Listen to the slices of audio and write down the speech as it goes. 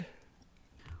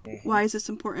Why is this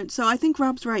important? So I think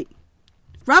Rob's right.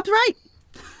 Rob's right.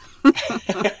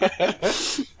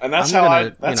 And that's I'm how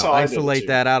gonna, I isolate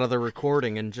that out of the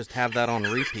recording and just have that on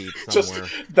repeat somewhere.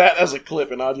 Just that as a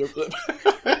clip, an audio clip.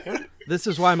 This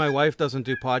is why my wife doesn't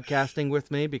do podcasting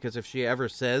with me, because if she ever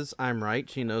says I'm right,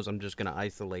 she knows I'm just going to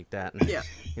isolate that.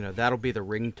 And, that'll be the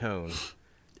ringtone.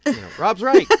 Rob's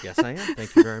right. Yes, I am.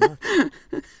 Thank you very much.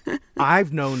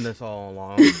 I've known this all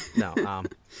along. No.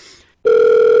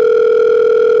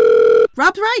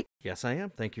 Rob's right. Yes, I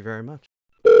am. Thank you very much.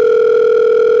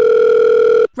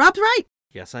 Rob's right.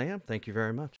 Yes, I am. Thank you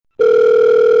very much.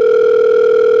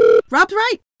 Rob's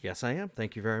right. Yes, I am.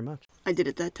 Thank you very much. I did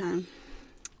it that time.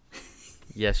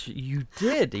 Yes, you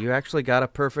did. You actually got a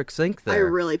perfect sync there. I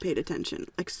really paid attention,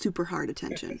 like super hard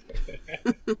attention.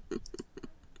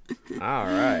 All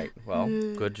right. Well,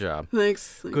 good job.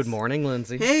 Thanks. Good morning,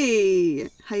 Lindsay. Hey,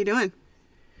 how you doing?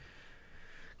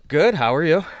 Good. How are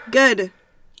you? Good.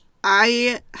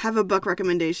 I have a book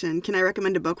recommendation. Can I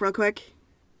recommend a book real quick?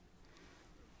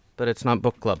 But it's not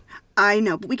book club. I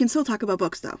know, but we can still talk about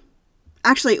books, though.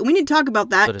 Actually, we need to talk about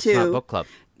that, but it's too. Not book club.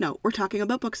 No, we're talking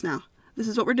about books now. This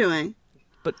is what we're doing.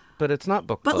 But it's not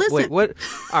book but club. Listen. Wait, what?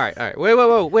 All right.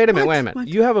 Wait a minute. What?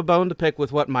 You have a bone to pick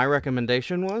with what my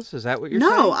recommendation was? Is that what you're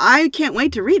saying? No, I can't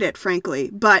wait to read it, frankly.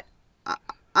 But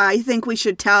I think we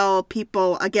should tell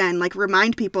people, again, like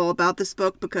remind people about this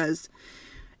book because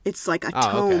it's like a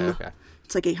tome. Okay.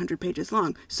 It's like 800 pages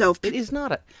long. So it is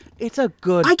not it's a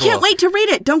good I can't book. wait to read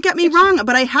it. Don't get me wrong,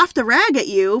 but I have to rag at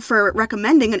you for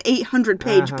recommending an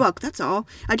 800-page book. That's all.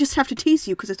 I just have to tease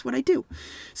you because it's what I do.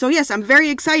 So yes, I'm very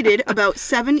excited about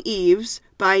Seven Eves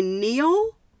by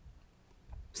Neil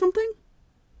something.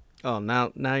 Oh,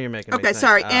 now you're making me Okay, think.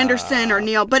 sorry, Anderson or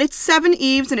Neil, but it's Seven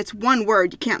Eves and it's one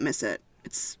word. You can't miss it.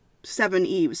 It's Seven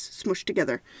Eves smushed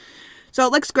together. So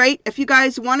it looks great. If you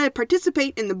guys want to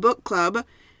participate in the book club,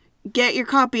 get your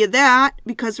copy of that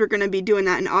because we're going to be doing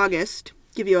that in August.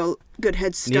 Give you a good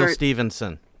head start. Neil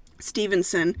Stevenson.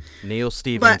 Neil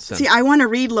Stevenson. But see, I want to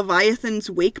read Leviathan's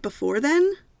Wake before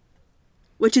then,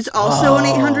 which is also an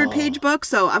 800-page book.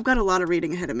 So I've got a lot of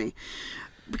reading ahead of me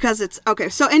because it's okay.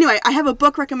 So anyway, I have a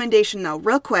book recommendation though,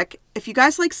 real quick. If you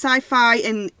guys like sci-fi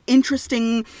and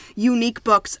interesting, unique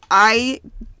books, I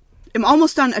am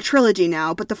almost on a trilogy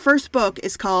now. But the first book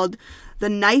is called The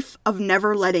Knife of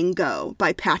Never Letting Go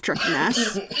by Patrick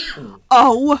Ness.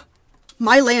 Oh,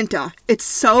 my Lanta. It's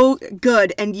so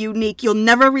good and unique. You'll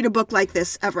never read a book like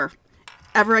this ever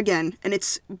again. And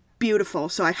it's beautiful.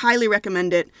 So I highly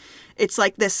recommend it. It's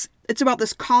like this, it's about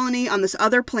this colony on this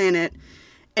other planet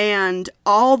and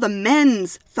all the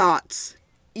men's thoughts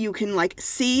you can like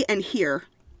see and hear.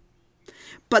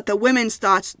 But the women's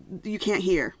thoughts you can't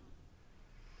hear.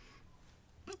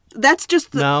 That's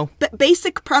just the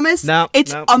basic premise. No,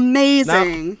 it's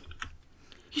amazing. No.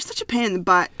 You're such a pain in the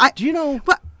butt. Do you know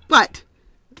what?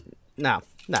 No.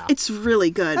 It's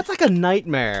really good. That's like a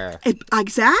nightmare.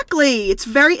 Exactly. It's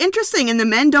very interesting, and the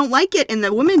men don't like it, and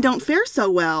the women don't fare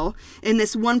so well in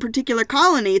this one particular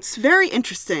colony. It's very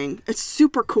interesting. It's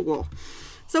super cool.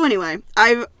 So anyway,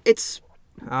 it's.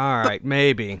 All right,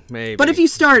 maybe. But if you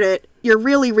start it, you're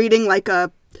really reading like a.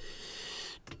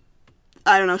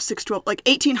 I don't know, 612, like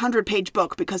 1,800-page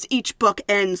book because each book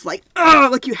ends like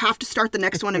you have to start the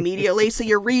next one immediately. So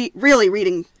you're really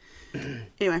reading.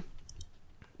 Anyway,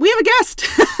 we have a guest.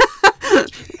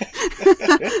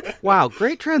 Wow,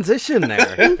 great transition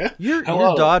there. You're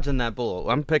dodging that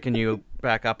bullet. I'm picking you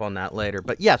back up on that later.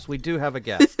 But yes, we do have a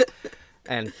guest.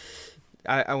 And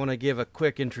I want to give a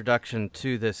quick introduction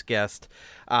to this guest.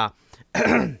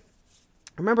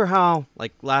 Remember how,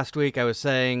 like last week, I was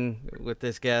saying with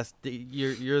this guest,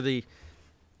 you're the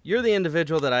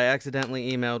individual that I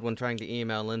accidentally emailed when trying to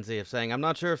email Lindsay of saying, I'm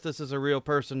not sure if this is a real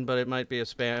person, but it might be a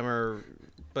spammer,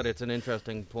 but it's an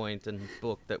interesting point and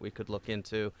book that we could look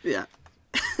into. Yeah.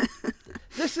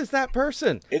 This is that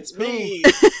person. It's me.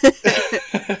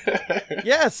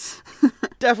 Yes.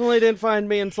 Definitely didn't find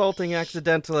me insulting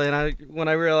accidentally, and when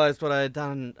I realized what I had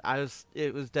done,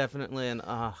 it was definitely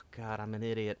oh God, I'm an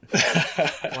idiot.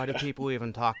 Why do people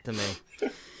even talk to me?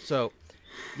 So,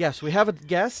 yes, we have a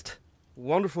guest,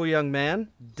 wonderful young man,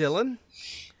 Dylan.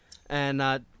 And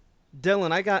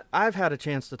Dylan, I've had a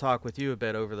chance to talk with you a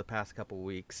bit over the past couple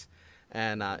weeks,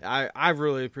 and I've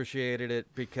really appreciated it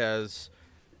because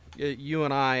you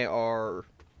and I are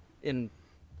in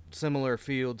similar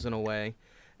fields in a way.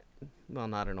 Well,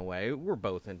 not in a way. We're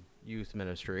both in youth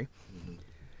ministry. Mm-hmm.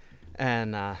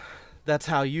 And that's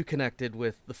how you connected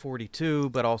with the 42,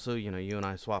 but also, you and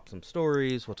I swapped some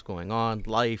stories, what's going on,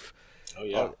 life,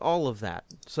 all of that.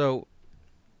 So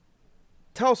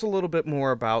tell us a little bit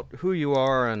more about who you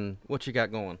are and what you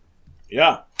got going.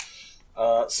 Yeah.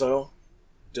 So,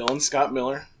 Dylan Scott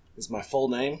Miller is my full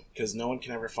name because no one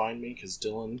can ever find me because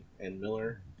Dylan and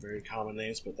Miller, very common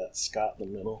names, but that Scott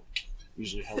in the middle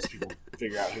usually helps people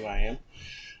figure out who I am.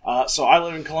 So I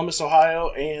live in Columbus,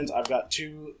 Ohio, and I've got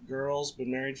 2 girls,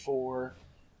 been married for,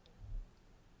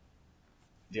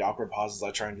 the awkward pauses,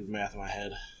 I try and do the math in my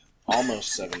head,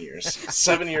 almost 7 years.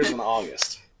 7 years in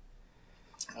August,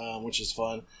 which is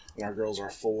fun. And our girls are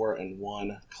 4 and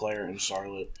 1, Claire and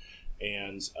Charlotte.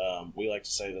 And we like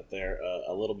to say that they're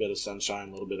a little bit of sunshine,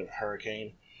 a little bit of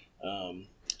hurricane.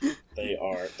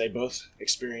 They both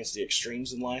experience the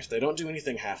extremes in life. They don't do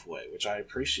anything halfway, which I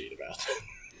appreciate about them.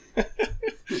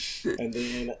 And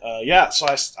then, so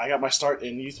I got my start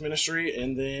in youth ministry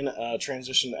and then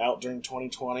transitioned out during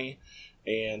 2020.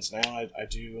 And now I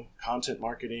do content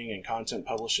marketing and content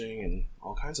publishing and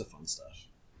all kinds of fun stuff.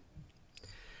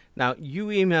 Now, you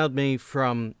emailed me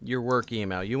from your work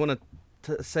email. You want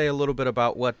to say a little bit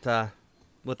about what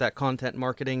that content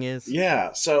marketing is?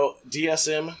 Yeah, so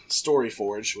DSM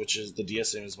StoryForge, which is the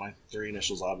DSM is my 3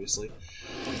 initials, obviously.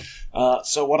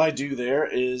 So what I do there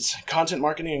is content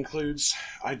marketing includes,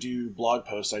 I do blog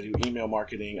posts, I do email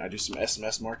marketing, I do some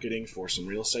SMS marketing for some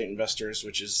real estate investors,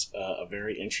 which is a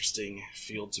very interesting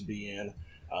field to be in.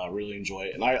 Really enjoy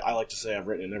it. And I like to say I've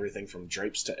written in everything from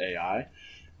drapes to AI.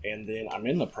 And then I'm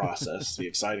in the process, the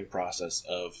exciting process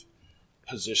of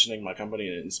positioning my company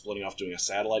and splitting off doing a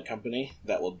satellite company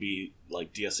that will be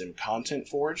like DSM Content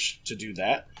Forge to do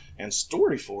that. And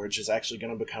StoryForge is actually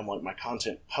going to become like my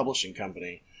content publishing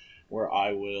company where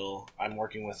I'm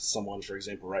working with someone, for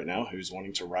example, right now who's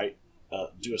wanting to write,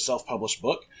 do a self-published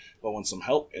book, but wants some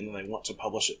help, and then they want to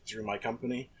publish it through my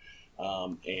company,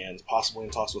 and possibly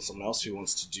in talks with someone else who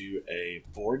wants to do a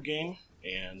board game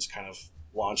and kind of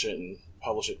launch it and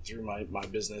publish it through my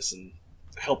business and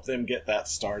help them get that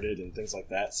started and things like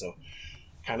that. So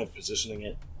kind of positioning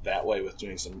it that way with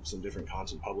doing some different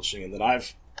content publishing. And then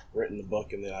I've written the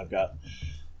book, and then I've got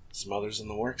some others in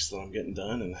the works that I'm getting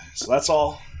done. And so that's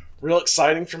all real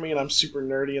exciting for me, and I'm super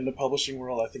nerdy in the publishing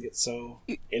world. I think it's so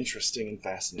interesting and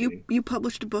fascinating. You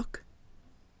published a book?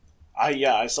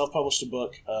 I self-published a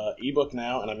book, ebook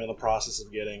now, and I'm in the process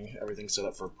of getting everything set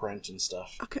up for print and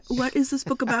stuff. Okay, what is this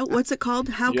book about? What's it called?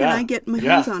 How can I get my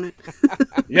hands on it?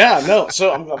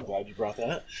 So I'm glad you brought that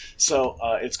up. So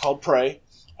it's called Pray,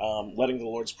 Letting the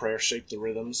Lord's Prayer Shape the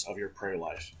Rhythms of Your Prayer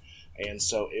Life. And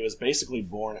so it was basically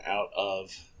born out of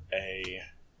a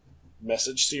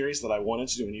message series that I wanted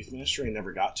to do in youth ministry and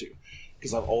never got to,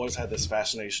 because I've always had this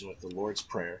fascination with the Lord's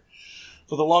Prayer.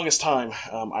 For the longest time,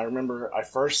 I remember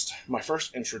my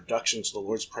first introduction to the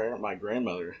Lord's Prayer, my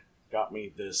grandmother got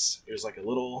me this. It was like a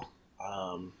little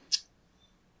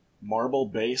marble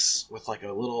base with like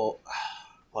a little,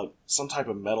 like some type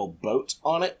of metal boat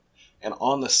on it. And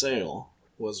on the sail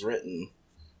was written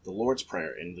the Lord's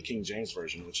Prayer in the King James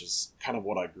Version, which is kind of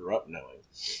what I grew up knowing.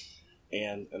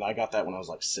 And I got that when I was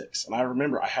like 6. And I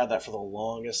remember I had that for the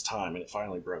longest time, and it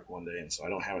finally broke one day, and so I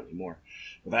don't have it anymore.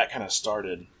 But that kind of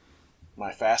started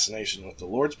my fascination with the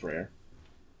Lord's Prayer.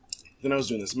 Then I was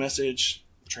doing this message,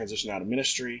 transitioned out of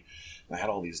ministry, and I had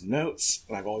all these notes,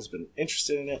 and I've always been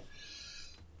interested in it.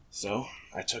 So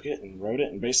I took it and wrote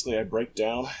it, and basically I break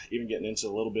down, even getting into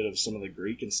a little bit of some of the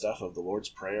Greek and stuff of the Lord's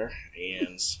Prayer,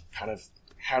 and kind of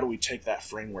how do we take that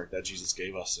framework that Jesus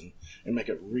gave us and make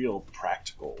it real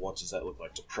practical. What does that look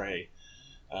like to pray?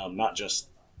 Not just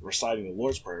reciting the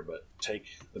Lord's Prayer, but take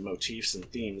the motifs and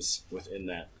themes within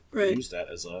that. Right. Use that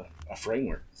as a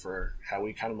framework for how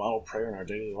we kind of model prayer in our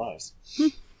daily lives.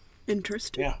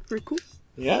 Interesting. Yeah. Very cool.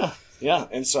 Yeah.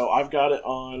 And so I've got it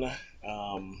on.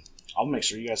 I'll make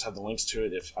sure you guys have the links to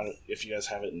it if you guys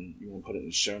have it and you want to put it in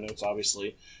the show notes.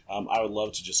 Obviously, I would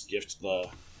love to just gift the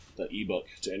ebook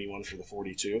to anyone for the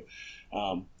 42.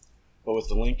 But with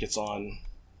the link, it's on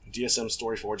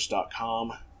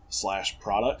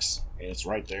dsmstoryforge.com/products, and it's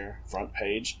right there, front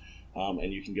page,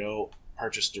 and you can go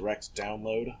purchase direct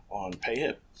download on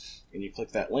PayHip, and you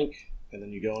click that link, and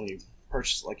then you go and you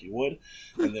purchase it like you would,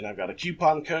 and then I've got a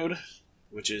coupon code,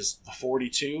 which is the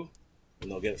 42,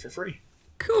 and they'll get it for free.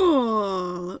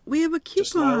 Cool. We have a coupon.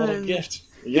 Just my little gift.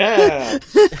 Yeah.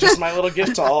 Just my little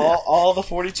gift to all the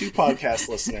 42 podcast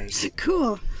listeners.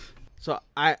 Cool. So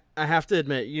I have to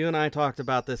admit, you and I talked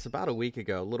about this about a week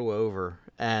ago, a little over,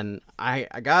 and I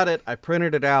got it, I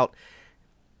printed it out,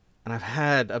 and I've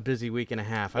had a busy week and a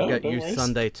half. I've got Youth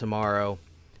Sunday tomorrow,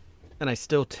 and I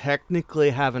still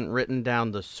technically haven't written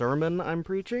down the sermon I'm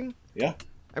preaching. Yeah.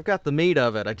 I've got the meat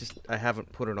of it. I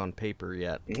haven't put it on paper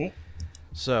yet. Mm-hmm.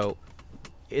 So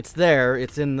it's there.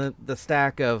 It's in the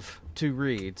stack of to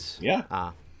reads.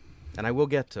 Yeah. and I will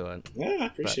get to it. Yeah, I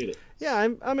appreciate it. Yeah,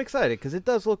 I'm excited because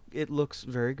it looks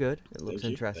very good. It looks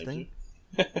interesting,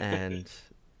 and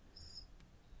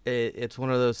it's one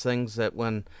of those things that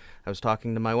when I was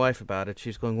talking to my wife about it,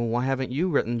 she's going, "Well, why haven't you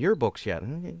written your books yet?"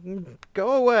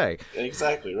 Go away.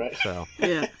 Exactly right. So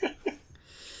yeah,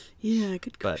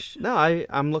 good question. But no,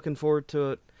 I'm looking forward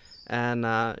to it, and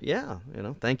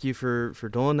thank you for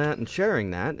doing that and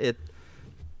sharing that.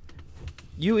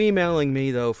 You emailing me,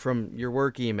 though, from your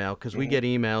work email, because we get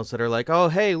emails that are like, oh,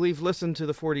 hey, we've listened to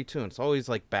the 42, and it's always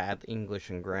like bad English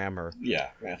and grammar. Yeah,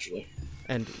 naturally.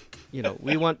 And,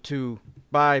 we want to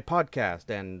buy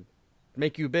podcast and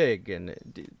make you big,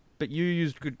 but you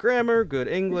used good grammar, good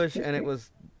English, and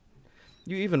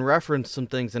you even referenced some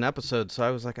things in episodes, so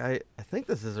I was like, I think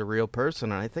this is a real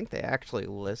person, and I think they actually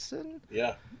listen.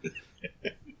 Yeah.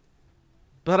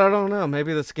 But I don't know.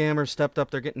 Maybe the scammer stepped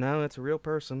up. No, it's a real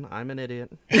person. I'm an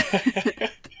idiot. It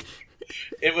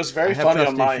was very funny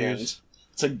on my end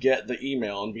to get the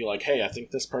email and be like, hey, I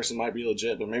think this person might be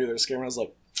legit, but maybe they're a scammer. I was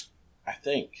like, I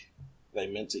think they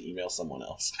meant to email someone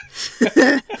else.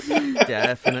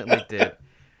 Definitely did.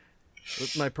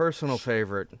 It's my personal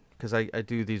favorite, because I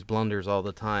do these blunders all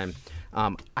the time.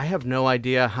 I have no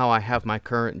idea how I have my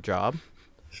current job.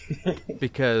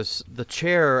 Because the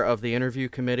chair of the interview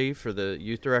committee for the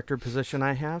youth director position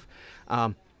I have,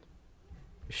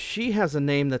 she has a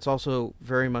name that's also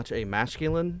very much a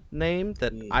masculine name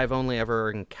that I've only ever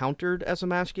encountered as a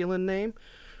masculine name.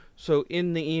 So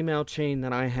in the email chain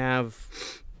that I have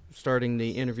starting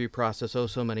the interview process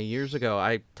so many years ago,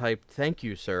 I typed, "Thank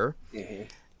you, sir,"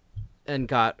 and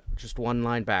got just one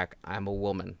line back, "I'm a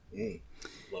woman." And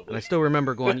I still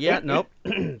remember going, yeah, nope,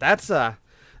 that's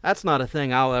not a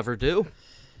thing I'll ever do.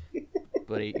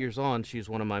 But 8 years on, she's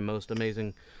one of my most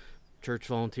amazing church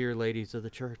volunteer ladies of the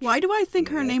church. Why do I think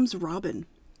her name's Robin?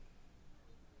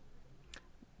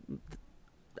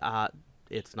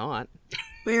 It's not.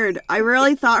 Weird. I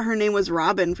really thought her name was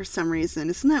Robin for some reason.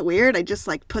 Isn't that weird? I just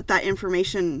put that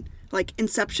information,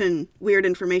 Inception weird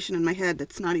information in my head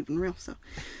that's not even real. So,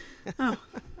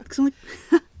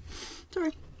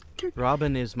 sorry.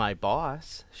 Robin is my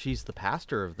boss. She's the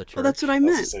pastor of the church. Well, that's what I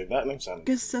meant. Say that name sounded.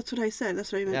 Guess that's what I said.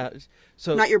 That's what I meant. Yeah.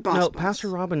 So not your boss. No, boss. Pastor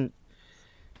Robin.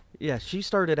 Yeah, she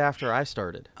started after I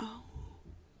started. Oh.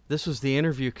 This was the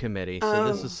interview committee,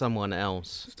 so this is someone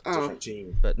else. Different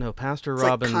team. But no, Pastor It's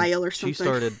Robin. like Kyle or something. She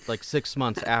started 6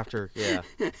 months after. Yeah.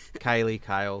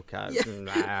 Kyle.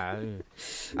 Yeah.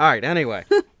 All right. Anyway.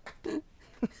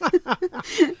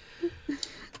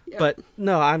 But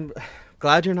no, I'm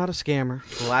glad you're not a scammer.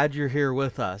 Glad you're here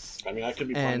with us. I mean, I could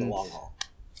be playing the long haul.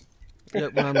 Yeah,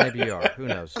 well, maybe you are. Who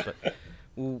knows? But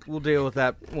we'll deal with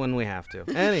that when we have to.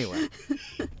 Anyway.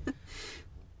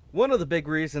 One of the big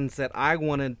reasons that I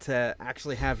wanted to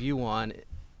actually have you on,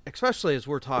 especially as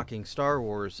we're talking Star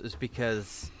Wars, is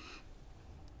because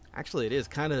actually it is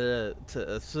kind of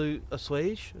to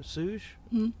assuage?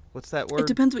 What's that word? It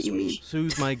depends what you mean.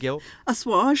 Soothe my guilt.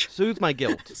 Assuage? Soothe my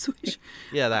guilt. Assuage.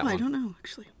 Yeah, that one. I don't know,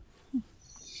 actually.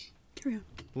 Carry on.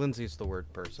 Lindsay's the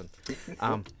word person.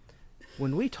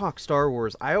 When we talk Star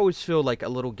Wars, I always feel a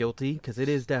little guilty, because it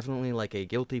is definitely a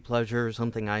guilty pleasure,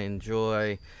 something I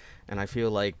enjoy. And I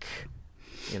feel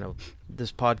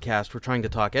this podcast, we're trying to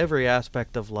talk every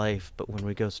aspect of life, but when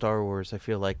we go Star Wars, I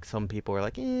feel like some people are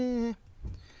like, eh.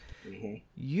 Mm-hmm.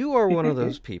 You are one of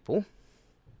those people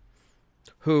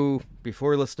who,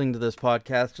 before listening to this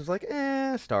podcast, is like,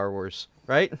 Star Wars,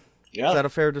 right? Yeah. Is that a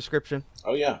fair description?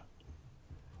 Oh, yeah.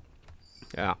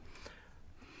 Yeah.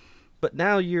 But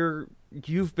now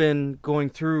you've been going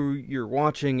through, you're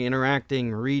watching,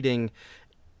 interacting, reading,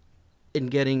 in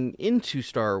getting into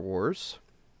Star Wars.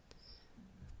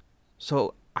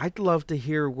 So I'd love to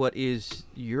hear what is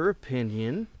your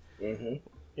opinion,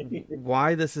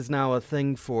 why this is now a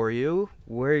thing for you,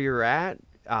 where you're at,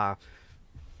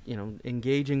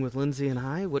 engaging with Lindsay and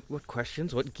I, what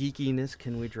questions, what geekiness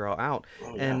can we draw out?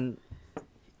 Oh, yeah. And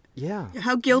yeah.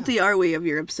 How guilty are we of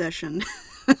your obsession?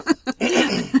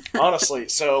 Honestly,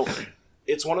 so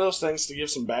it's one of those things, to give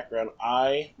some background.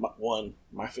 My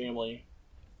family,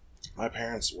 my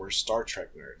parents were Star Trek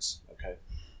nerds, okay?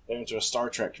 They went to a Star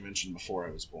Trek convention before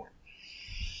I was born.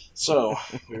 So,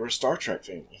 we were a Star Trek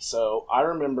family. So, I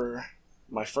remember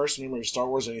my first memory of Star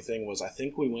Wars or anything was, I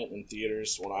think we went in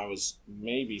theaters when I was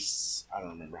I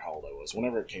don't remember how old I was,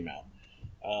 whenever it came out,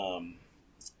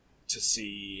 to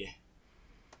see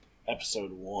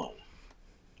Episode 1.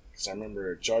 Because I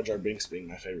remember Jar Jar Binks being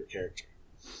my favorite character.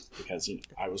 Because,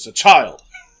 I was a child.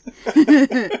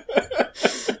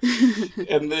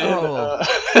 And then,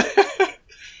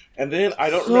 and then I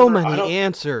don't remember. So many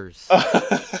answers.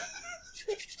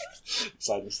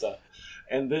 Exciting stuff.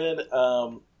 And then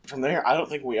from there, I don't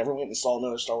think we ever went and saw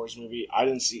another Star Wars movie. I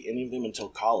didn't see any of them until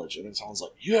college. And then someone's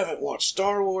like, "You haven't watched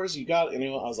Star Wars? You got it?" And I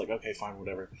was like, "Okay, fine,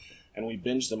 whatever." And we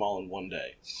binged them all in one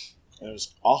day. And it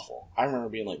was awful. I remember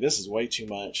being like, "This is way too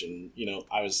much." And,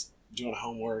 I was doing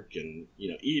homework and,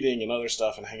 eating and other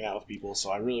stuff and hanging out with people. So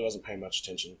I really wasn't paying much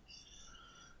attention.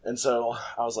 And so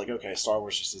I was like, okay, Star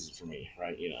Wars just isn't for me,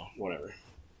 right? Whatever.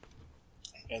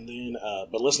 And then,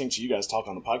 but listening to you guys talk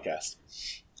on the podcast,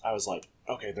 I was like,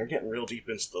 okay, they're getting real deep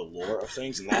into the lore of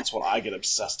things, and that's what I get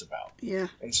obsessed about. Yeah.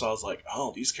 And so I was like,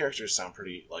 oh, these characters sound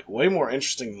pretty, way more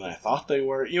interesting than I thought they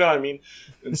were. You know what I mean?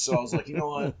 And so I was like, you know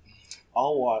what?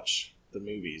 I'll watch the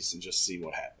movies and just see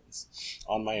what happens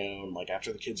on my own,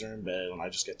 after the kids are in bed, and I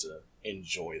just get to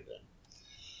enjoy them.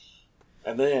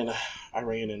 And then I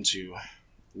ran into,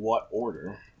 what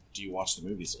order do you watch the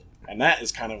movies in? And that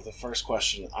is kind of the first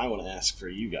question I want to ask for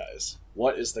you guys.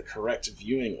 What is the correct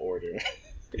viewing order,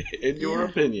 in your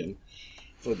opinion,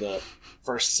 for the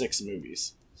first 6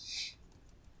 movies?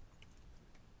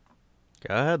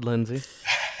 Go ahead, Lindsay.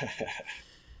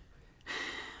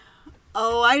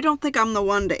 Oh, I don't think I'm the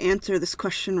one to answer this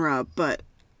question, Rob, but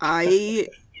I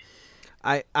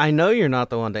know you're not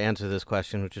the one to answer this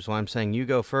question, which is why I'm saying you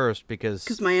go first,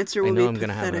 because my answer will I know be I'm going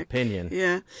to have an opinion.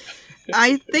 Yeah.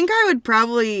 I think I would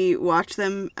probably watch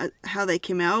them how they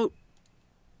came out.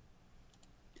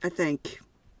 I think.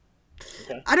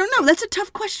 Okay. I don't know. That's a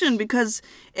tough question, because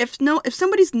if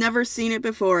somebody's never seen it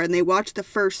before and they watch the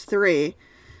first 3,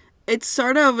 it's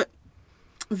sort of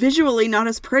visually not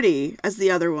as pretty as the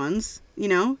other ones,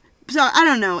 So I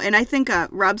don't know, and I think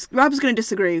Rob's going to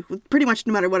disagree with pretty much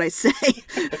no matter what I say.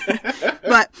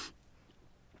 But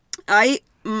I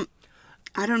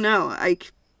don't know. I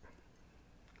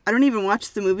don't even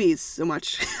watch the movies so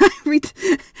much.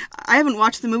 I haven't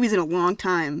watched the movies in a long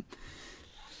time.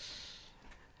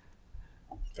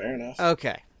 Fair enough.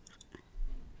 Okay.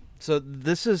 So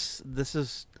this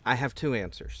is I have 2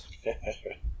 answers.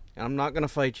 I'm not going to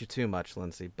fight you too much,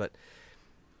 Lindsay, but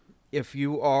if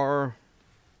you are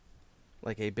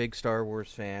a big Star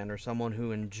Wars fan or someone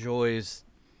who enjoys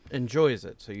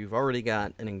it, so you've already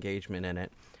got an engagement in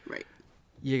it, right?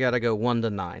 You got to go 1 to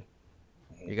 9.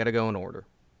 You got to go in order.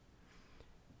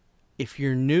 If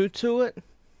you're new to it,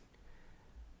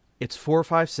 it's 4,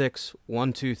 5, 6,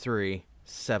 1, 2, 3,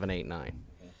 7, 8, 9.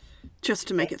 Just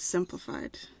to make it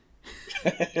simplified.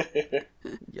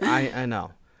 I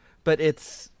know, but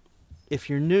if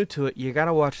you're new to it, you got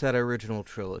to watch that original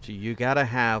trilogy. You got to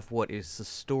have what is the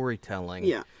storytelling.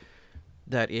 Yeah.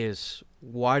 That is,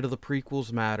 why do the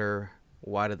prequels matter?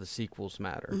 Why do the sequels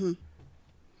matter?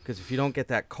 Because if you don't get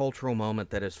that cultural moment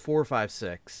that is 4, 5,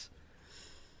 6,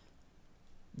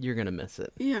 you're going to miss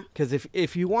it. Yeah. Because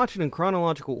if you watch it in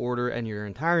chronological order and you're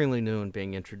entirely new and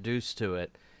being introduced to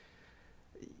it,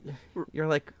 you're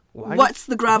like, what's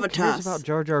the gravitas? Who cares about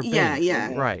Jar Jar Binks?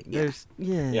 Yeah. Right.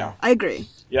 Yeah. I agree.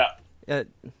 Yeah.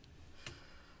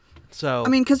 So, I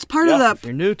mean, because part of if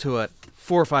you're new to it,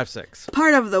 4, 5, 6.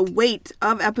 Part of the weight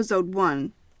of episode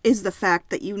 1 is the fact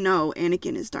that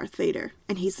Anakin is Darth Vader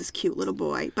and he's this cute little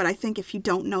boy. But I think if you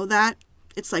don't know that,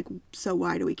 it's like, so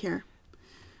why do we care?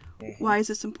 Mm-hmm. Why is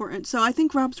this important? So I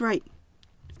think Rob's right.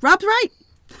 Rob's right.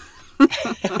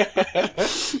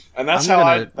 And that's how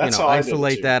I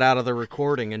isolate that out of the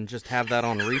recording and just have that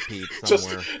on repeat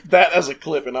somewhere. Just that as a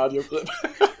clip, an audio clip.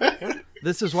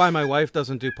 This is why my wife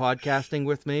doesn't do podcasting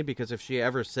with me, because if she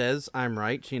ever says I'm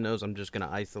right, she knows I'm just going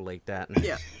to isolate that,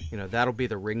 and that'll be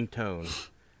the ringtone.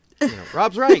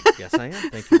 Rob's right. Yes, I am.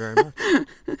 Thank you very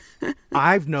much.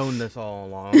 I've known this all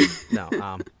along.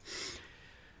 No,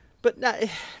 but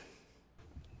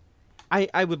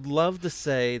I would love to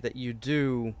say that you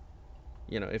do.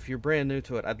 If you're brand new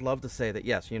to it, I'd love to say that,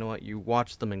 yes, you know what, you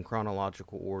watch them in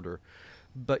chronological order,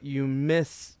 but you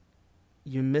miss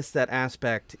that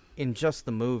aspect in just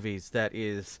the movies that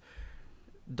is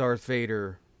Darth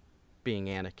Vader being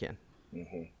Anakin.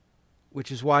 Mm-hmm.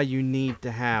 Which is why you need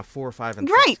to have 4, 5, and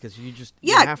 6, because you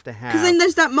have to have... because then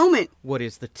there's that moment. What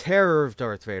is the terror of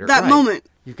Darth Vader. That moment.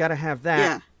 You've got to have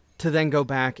that to then go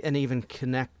back and even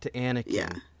connect to Anakin. Yeah.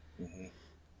 Mm-hmm.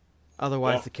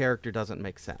 Otherwise, the character doesn't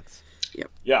make sense. Yep.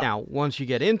 Yeah. Now, once you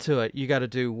get into it, you got to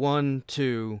do 1,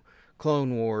 2,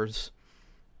 Clone Wars,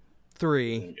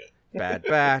 3, Bad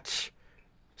Batch,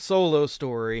 Solo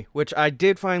Story, which I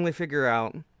did finally figure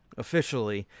out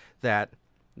officially that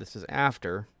this is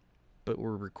after, but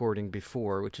we're recording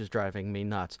before, which is driving me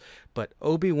nuts. But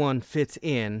Obi-Wan fits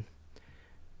in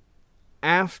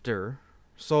after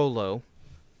Solo,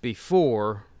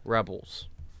 before Rebels.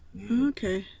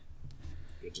 Okay.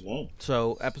 Good to know.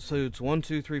 So episodes 1,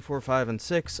 2, 3, 4, 5, and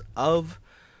 6 of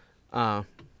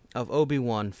of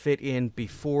Obi-Wan fit in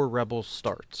before Rebels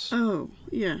starts. Oh,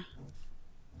 yeah.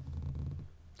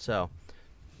 So,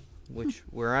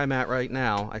 where I'm at right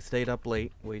now, I stayed up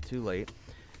late, way too late,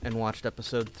 and watched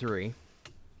episode 3.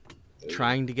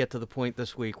 Trying to get to the point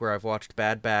this week where I've watched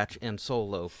Bad Batch and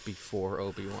Solo before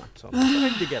Obi-Wan. So I'm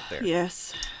trying to get there.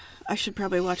 Yes. I should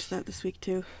probably watch that this week,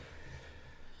 too.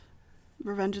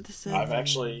 Revenge of the Sith. I've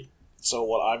actually... So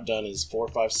what I've done is 4,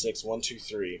 5, 6, 1, 2,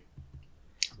 3.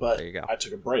 But there you go. I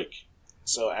took a break.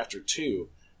 So after 2,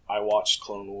 I watched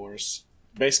Clone Wars.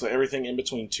 Basically everything in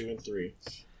between 2 and 3.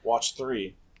 Watched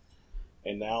 3.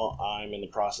 And now I'm in the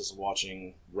process of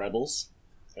watching Rebels.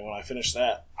 And when I finish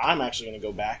that, I'm actually going to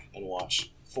go back and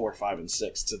watch 4, 5, and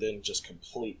 6 to then just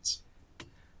complete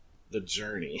the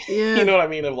journey. Yeah. You know what I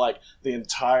mean? Of like the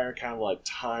entire kind of like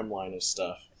timeline of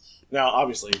stuff. Now,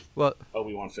 obviously,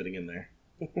 Obi-Wan fitting in there.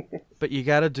 But you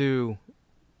got to do,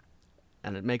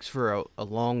 and it makes for a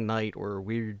long night or a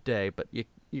weird day, but you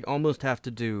almost have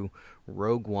to do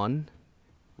Rogue One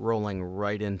rolling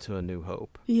right into A New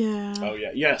Hope. Yeah. Oh,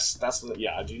 yeah. Yes.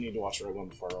 I do need to watch Rogue One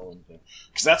before I roll into it.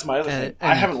 Because that's my other thing.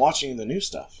 I haven't watched any of the new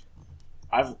stuff.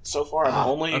 I've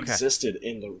only existed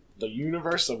in the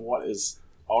universe of what has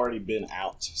already been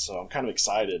out. So I'm kind of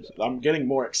excited. I'm getting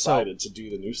more excited to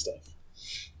do the new stuff.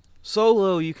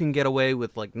 Solo, you can get away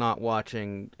with like not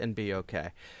watching and be okay.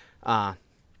 But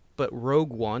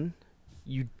Rogue One,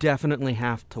 you definitely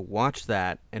have to watch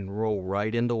that and roll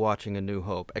right into watching A New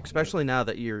Hope, especially now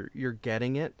that you're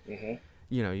getting it. Mm-hmm.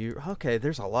 You know,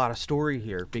 there's a lot of story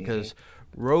here because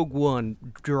Rogue One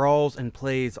draws and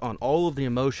plays on all of the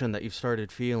emotion that you've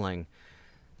started feeling.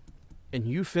 And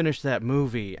you finish that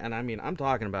movie, and I mean, I'm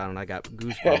talking about it and I got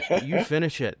goosebumps, but you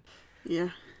finish it. Yeah.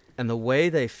 And the way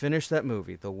they finish that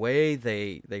movie, the way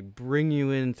they bring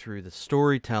you in through the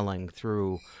storytelling,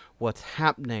 through what's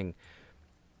happening,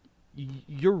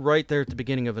 you're right there at the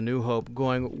beginning of A New Hope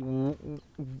going,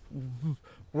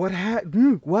 what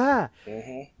happened? Why?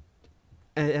 Mm-hmm.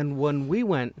 And when we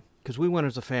went, because we went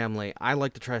as a family, I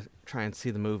like to try and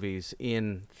see the movies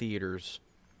in theaters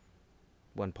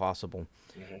when possible.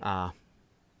 Mm-hmm.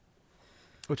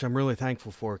 Which I'm really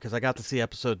thankful for, because I got to see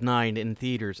episode 9 in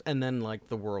theaters, and then, like,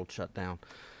 the world shut down.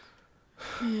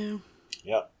 Yeah.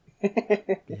 Yep.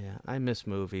 Yeah, I miss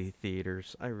movie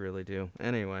theaters. I really do.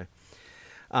 Anyway.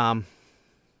 Where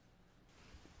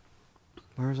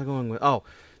was I going with... Oh.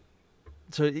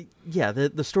 So, yeah,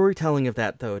 the storytelling of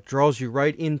that, though, it draws you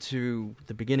right into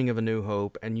the beginning of A New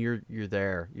Hope, and you're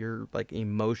there. You're, like,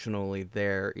 emotionally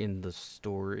there in the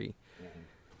story.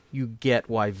 You get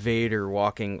why Vader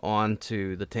walking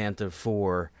onto the Tantive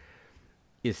 4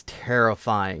 is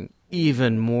terrifying,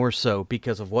 even more so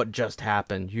because of what just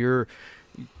happened. You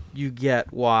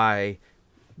get why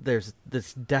there's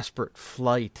this desperate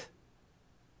flight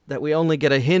that we only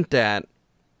get a hint at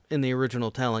in the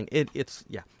original telling. It's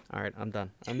yeah. All right, I'm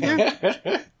done.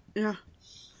 Yeah.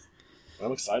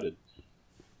 I'm excited.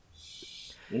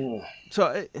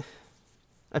 So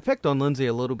I picked on Lindsay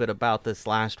a little bit about this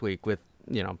last week with,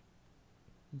 you know,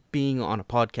 being on a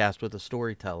podcast with a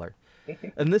storyteller.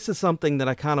 And this is something that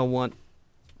I kind of want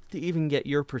to even get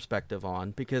your perspective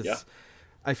on, because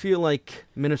I feel like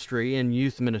ministry and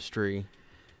youth ministry,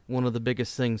 one of the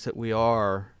biggest things that we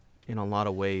are in a lot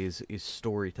of ways is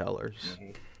storytellers.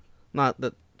 Mm-hmm. Not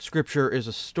that Scripture is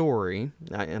a story,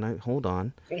 hold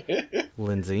on,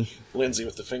 Lindsay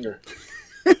with the finger.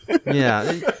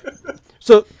 Yeah.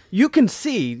 So you can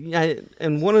see,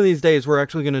 and one of these days we're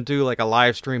actually going to do like a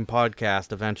live stream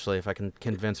podcast eventually if I can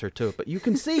convince her to it. But you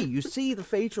see the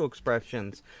facial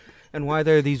expressions and why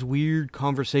there are these weird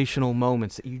conversational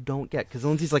moments that you don't get. Because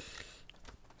Lindsay's like,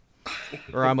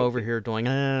 or I'm over here doing,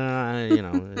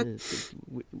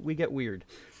 we get weird.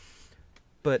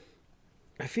 But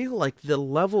I feel like the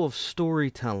level of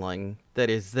storytelling that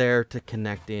is there to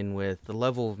connect in with, the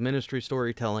level of ministry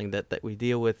storytelling that we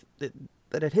deal with,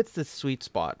 that it hits this sweet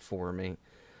spot for me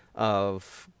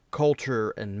of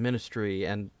culture and ministry,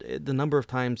 and the number of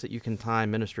times that you can tie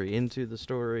ministry into the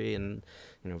story, and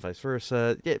vice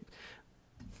versa.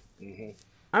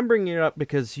 I'm bringing it up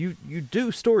because you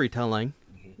do storytelling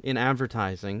in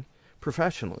advertising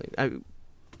professionally.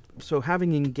 So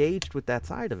having engaged with that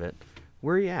side of it,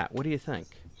 where are you at? What do you think?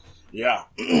 Yeah,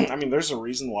 I mean, there's a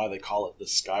reason why they call it the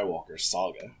Skywalker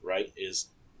Saga, right?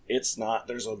 It's not,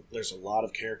 there's a lot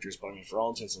of characters, but I mean, for all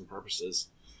intents and purposes,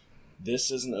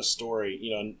 this isn't a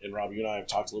story, and Rob, you and I have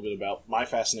talked a little bit about, my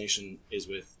fascination is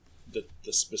with the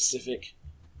specific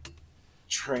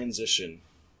transition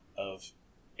of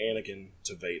Anakin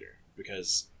to Vader,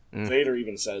 because Vader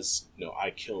even says, I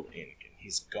killed Anakin,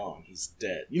 he's gone, he's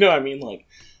dead. You know what I mean? Like,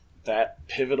 that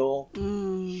pivotal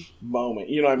moment,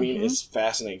 you know what I mean, is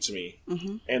fascinating to me.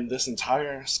 And this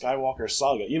entire Skywalker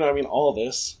saga, you know what I mean, all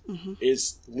this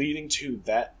is leading to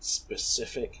that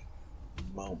specific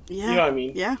moment. Yeah. You know what I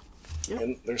mean? Yeah.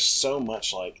 And there's so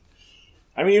much, like,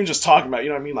 I mean, even just talking about, you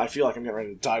know what I mean, I feel like I'm getting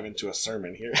ready to dive into a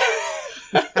sermon here.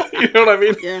 You know what I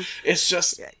mean? Yeah. It's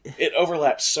just, it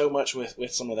overlaps so much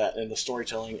with some of that in the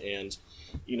storytelling, and,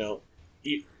 you know,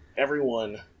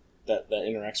 everyone that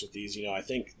interacts with these, you know, I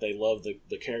think they love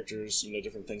the characters, you know,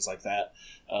 different things like that,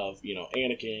 of, you know,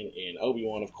 Anakin and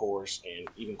Obi-Wan, of course, and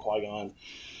even Qui-Gon,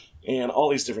 and all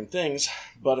these different things,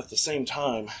 but at the same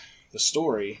time, the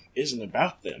story isn't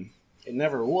about them. It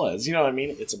never was, you know what I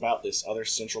mean? It's about this other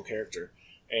central character,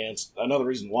 and another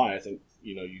reason why I think,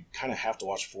 you know, you kind of have to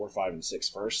watch 4, 5, and 6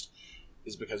 first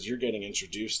is because you're getting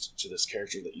introduced to this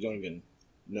character that you don't even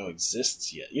know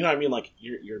exists yet. You know what I mean? Like,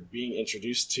 you're being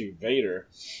introduced to Vader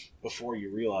before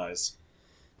you realize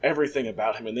everything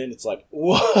about him, and then it's like,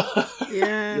 whoa!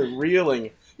 Yeah. You're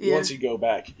reeling once you go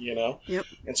back, you know? Yep.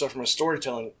 And so from a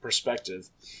storytelling perspective,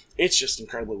 it's just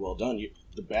incredibly well done.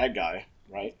 The bad guy,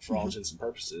 right, for all intents and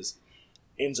purposes,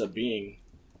 ends up being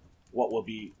what will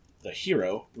be the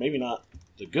hero, maybe not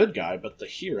the good guy, but the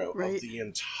hero of the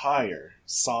entire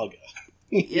saga.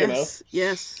 You know?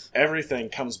 Yes. Everything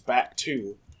comes back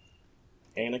to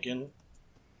Anakin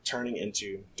turning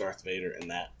into Darth Vader in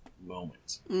that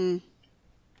moment.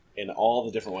 In all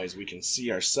the different ways we can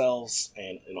see ourselves,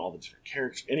 and in all the different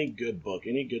characters. Any good book,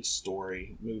 any good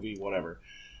story, movie, whatever,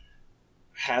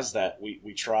 has that.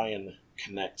 We try and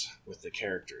connect with the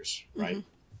characters, right?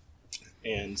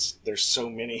 And there's so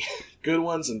many good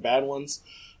ones and bad ones.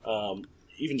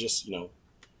 Even just, you know,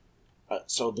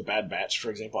 so The Bad Batch, for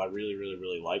example, I really, really,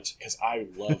 really liked, because I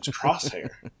loved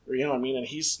Crosshair. You know what I mean? And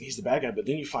he's the bad guy, but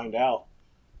then you find out,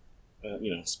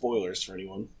 you know, spoilers for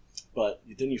anyone, but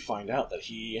then you find out that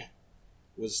he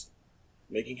was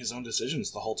making his own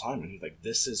decisions the whole time, and he's like,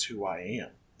 this is who I am.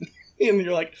 And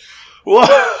you're like,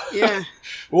 what? Yeah.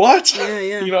 What?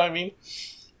 Yeah. You know what I mean?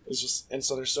 It's just, and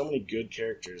so there's so many good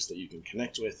characters that you can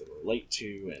connect with and relate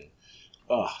to,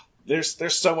 and there's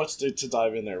so much to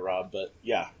dive in there, Rob. But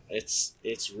yeah, it's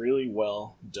really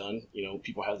well done. You know,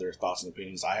 people have their thoughts and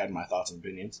opinions. I had my thoughts and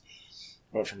opinions,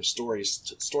 but from a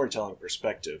storytelling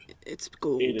perspective, it's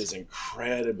gold. It is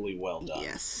incredibly well done.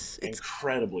 Yes, it's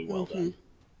incredibly well done.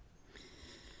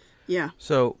 Yeah.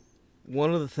 So,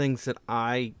 one of the things that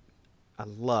I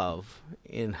love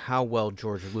in how well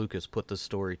George Lucas put the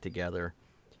story together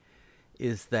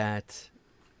is that,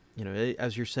 you know,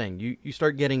 as you're saying, you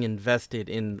start getting invested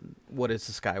in what is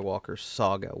the Skywalker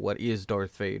saga, what is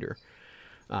Darth Vader.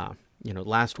 You know,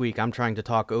 last week I'm trying to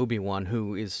talk Obi-Wan,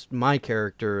 who is my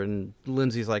character, and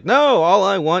Lindsay's like, no, all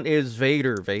I want is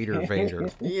Vader.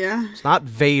 Yeah. It's not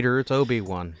Vader, it's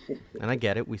Obi-Wan. And I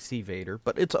get it, we see Vader,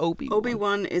 but it's Obi-Wan.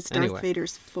 Obi-Wan is Darth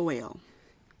Vader's foil.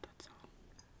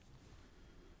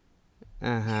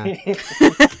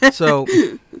 So,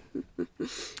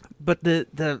 but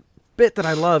the bit that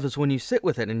I love is when you sit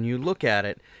with it and you look at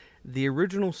it, the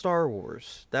original Star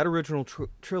Wars, that original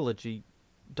trilogy,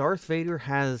 Darth Vader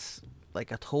has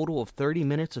like a total of 30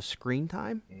 minutes of screen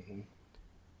time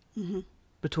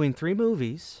between 3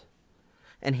 movies,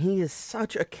 and he is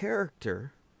such a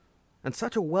character, and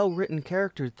such a well-written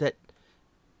character that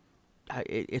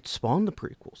it spawned the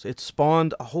prequels. It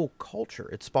spawned a whole culture.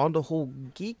 It spawned a whole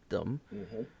geekdom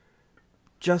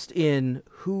just in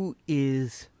who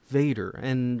is Vader.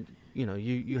 And, you know,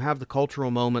 you have the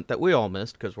cultural moment that we all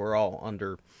missed because we're all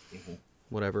under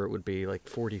whatever it would be, like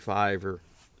 45 or...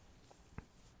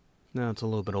 No, it's a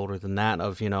little bit older than that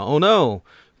of, you know, oh no,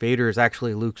 Vader is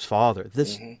actually Luke's father.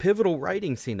 This pivotal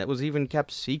writing scene that was even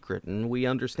kept secret and we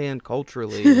understand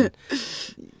culturally. And,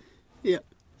 yeah.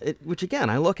 Which again,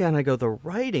 I look at and I go, the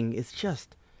writing is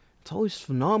just, it's always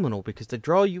phenomenal because they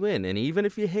draw you in. And even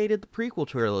if you hated the prequel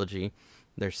trilogy,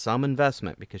 there's some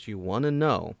investment because you want to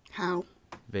know. How?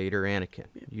 Vader, Anakin.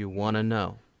 Yeah. You want to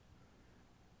know.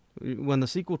 When the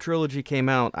sequel trilogy came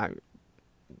out, I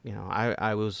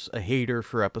was a hater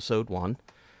for episode 1.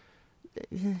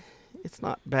 It's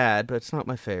not bad, but it's not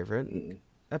my favorite.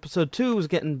 Episode 2 was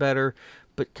getting better,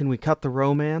 but can we cut the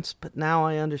romance? But now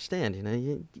I understand, you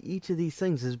know, each of these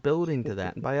things is building to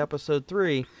that. And by episode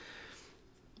 3,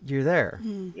 you're there.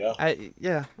 Yeah. I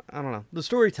don't know. The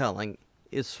storytelling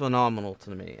is phenomenal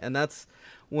to me. And that's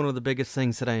one of the biggest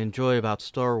things that I enjoy about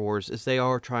Star Wars is they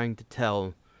are trying to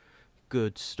tell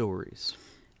good stories.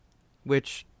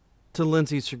 Which, to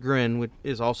Lindsay's chagrin,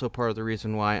 is also part of the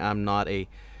reason why I'm not a,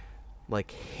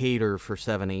 hater for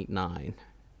 7, 8, 9.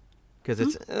 Because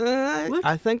it's,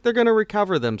 I think they're going to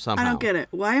recover them somehow. I don't get it.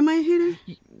 Why am I a hater?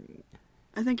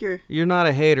 I think you're... You're not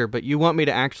a hater, but you want me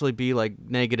to actually be, like,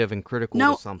 negative and critical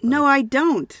to something. No, I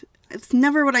don't. It's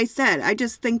never what I said. I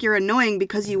just think you're annoying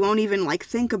because you won't even, like,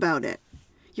 think about it.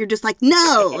 You're just like,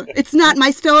 no, it's not my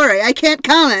story. I can't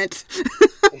comment.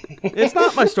 It's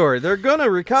not my story. They're gonna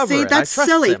recover it. See, that's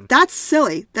silly. Them. That's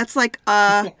silly. That's like,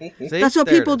 See? that's what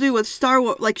people do with Star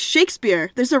Wars, like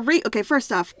Shakespeare. There's a okay,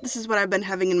 first off, this is what I've been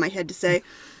having in my head to say.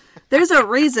 There's a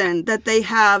reason that they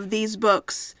have these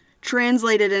books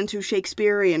translated into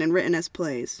Shakespearean and written as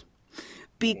plays.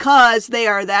 Because they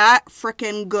are that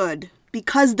frickin' good.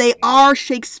 Because they are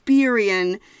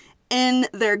Shakespearean in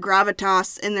their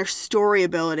gravitas, in their story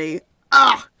ability.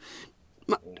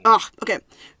 Okay.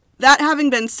 That having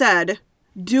been said,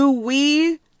 do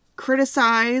we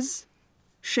criticize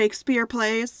Shakespeare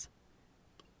plays?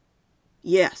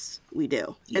 Yes, we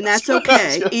do. Yes. And that's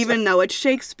okay, even though it's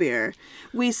Shakespeare.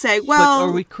 We say, well,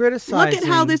 are we criticizing... look at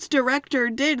how this director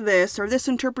did this, or this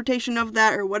interpretation of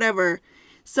that, or whatever.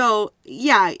 So,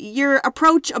 yeah, your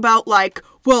approach about, like,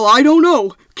 well, I don't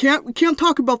know, can't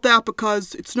talk about that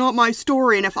because it's not my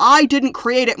story, and if I didn't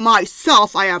create it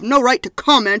myself, I have no right to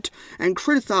comment and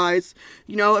criticize.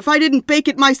 You know, if I didn't bake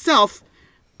it myself,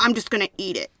 I'm just gonna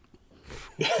eat it.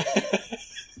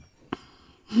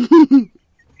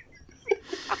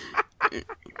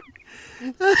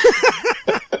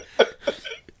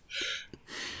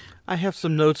 I have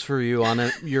some notes for you on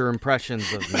it, your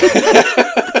impressions of me.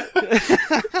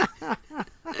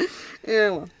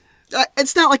 Yeah,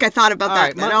 it's not like I thought about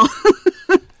that,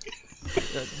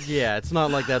 yeah, it's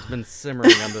not like that's been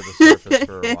simmering under the surface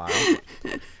for a while.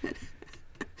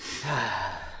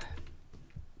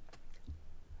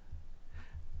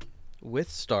 With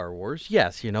Star Wars,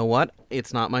 yes, you know what?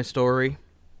 It's not my story,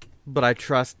 but I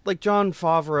trust, like Jon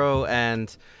Favreau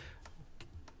and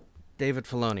David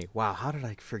Filoni. Wow, how did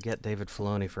I forget David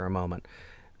Filoni for a moment?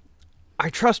 I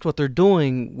trust what they're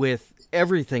doing with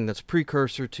everything that's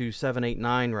precursor to 7, 8,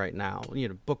 9 right now. You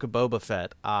know, Book of Boba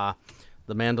Fett,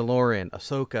 The Mandalorian,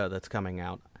 Ahsoka that's coming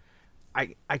out.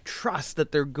 I trust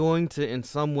that they're going to, in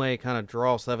some way, kind of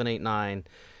draw 7, 8, 9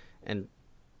 and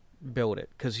build it.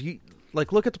 Because,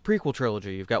 look at the prequel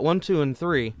trilogy. You've got 1, 2, and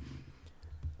 3,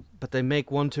 but they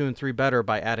make 1, 2, and 3 better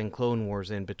by adding Clone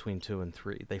Wars in between 2 and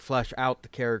 3. They flesh out the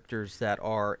characters that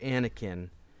are Anakin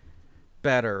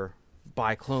better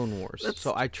by Clone Wars.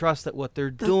 So I trust that what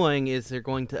they're doing is they're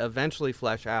going to eventually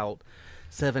flesh out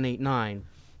 7, 8, 9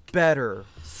 better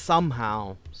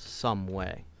somehow, some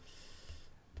way.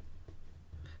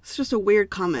 It's just a weird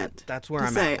comment. That's where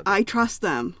I'm say, at. I trust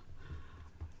them.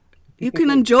 You can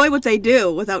enjoy what they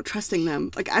do without trusting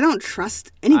them. Like, I don't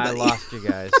trust anybody. I lost you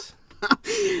guys.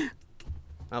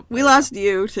 We lost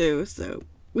you, too, so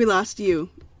we lost you.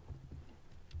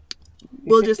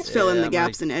 We'll just fill in the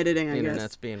gaps in editing, I guess.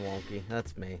 Internet's being wonky.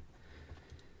 That's me.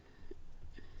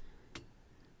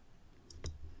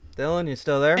 Dylan, you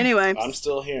still there? Anyway. I'm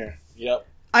still here. Yep.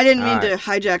 I didn't mean to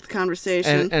hijack the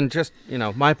conversation. And just,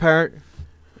 my part...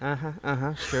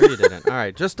 Sure you didn't. All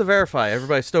right, just to verify,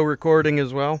 everybody's still recording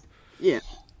as well? Yeah.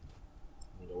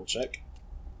 Double check.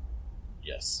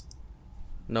 Yes.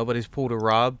 Nobody's pulled a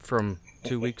Rob from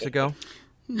 2 weeks ago?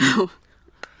 No.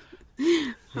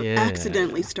 Yeah.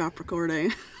 Accidentally stopped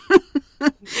recording.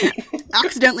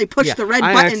 Accidentally pushed the red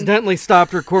button. I accidentally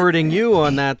stopped recording you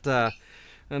on that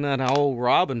whole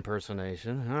Rob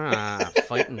impersonation.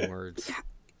 Fighting words.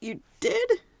 You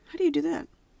did? How do you do that?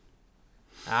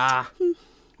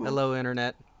 Hello,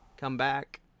 Internet. Come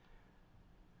back.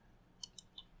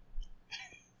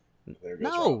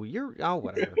 No, you're... Oh,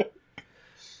 whatever.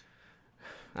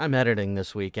 I'm editing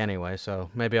this week anyway, so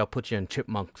maybe I'll put you in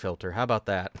chipmunk filter. How about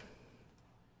that?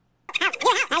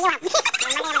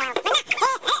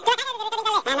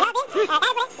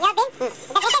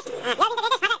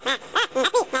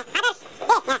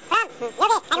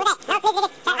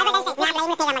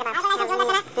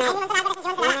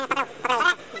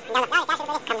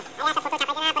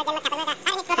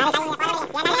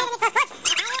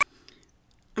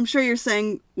 I'm sure you're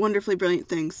saying wonderfully brilliant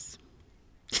things.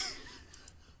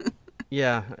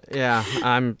 Yeah.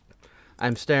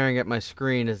 I'm staring at my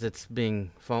screen as it's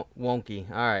being wonky.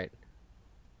 All right.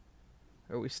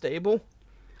 Are we stable?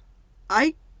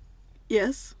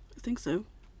 Yes, I think so.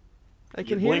 I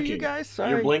can hear you guys. Sorry.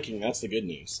 You're blinking. That's the good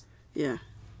news. Yeah.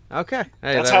 Okay.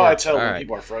 Hey, that's how works. I tell when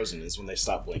people are frozen is when they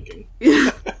stop blinking.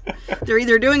 They're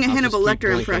either doing a Hannibal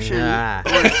Lecter impression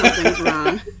or something's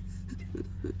wrong.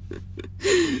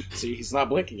 See, he's not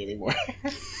blinking anymore.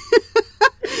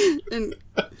 And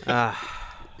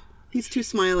he's too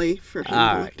smiley for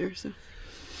Hannibal Lecter. So.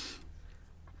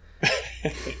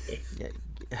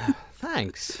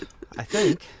 Thanks. I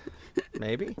think.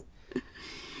 Maybe.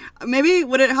 Maybe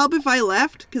would it help if I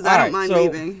left? Because I don't mind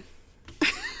leaving.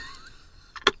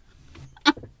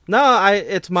 No,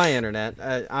 it's my internet.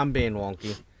 I'm being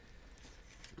wonky.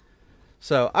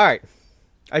 So, all right.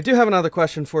 I do have another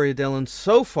question for you, Dylan.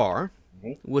 So far,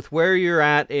 with where you're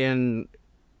at in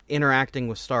interacting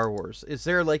with Star Wars, is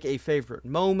there like a favorite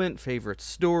moment, favorite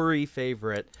story,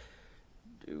 favorite...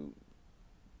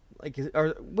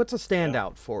 what's a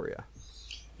standout for you?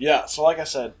 Yeah, so like I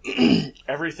said,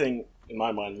 everything in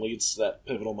my mind leads to that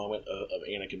pivotal moment of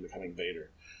Anakin becoming Vader.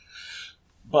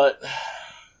 But,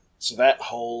 so that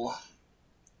whole...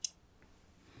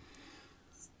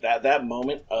 That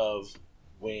moment of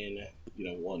when,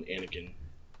 Anakin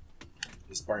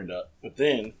is burned up, but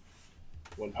then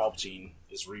when Palpatine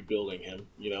is rebuilding him,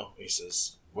 he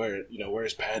says,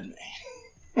 where's Padme?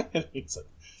 And he's like,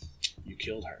 you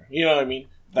killed her. You know what I mean?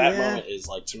 That moment is,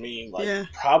 like, to me,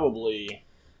 like, probably...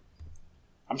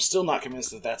 I'm still not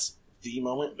convinced that that's the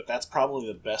moment, but that's probably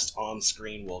the best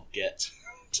on-screen we'll get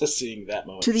to seeing that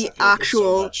moment. To the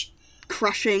actual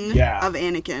crushing of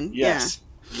Anakin. Yes.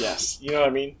 Yes. You know what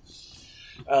I mean?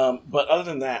 But other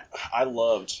than that, I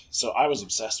was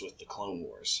obsessed with the Clone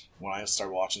Wars when I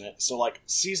started watching it. So, like,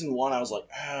 season 1, I was like,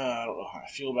 I don't know how I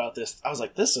feel about this. I was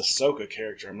like, this Ahsoka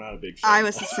character, I'm not a big fan. I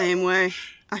was the same way.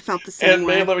 I felt the same way. And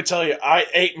man, let me tell you, I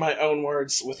ate my own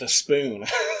words with a spoon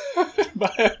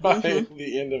by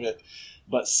the end of it.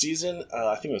 But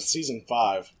I think it was season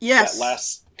 5. Yes. That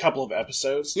last couple of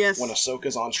episodes. Yes. When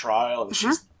Ahsoka's on trial and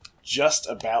she's just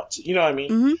about to, you know what I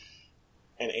mean? Mm-hmm.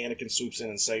 And Anakin swoops in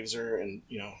and saves her, and,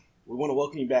 we want to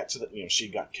welcome you back to the, she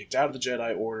got kicked out of the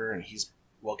Jedi Order, and he's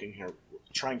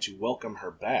trying to welcome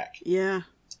her back. Yeah.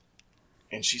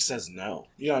 And she says no.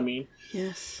 You know what I mean?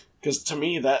 Yes. Because to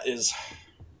me, that is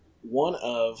one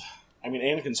of,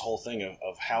 Anakin's whole thing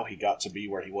of how he got to be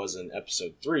where he was in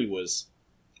episode 3 was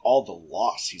all the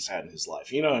loss he's had in his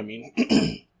life. You know what I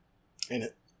mean?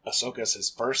 And Ahsoka's his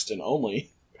first and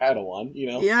only Padawan,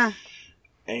 Yeah.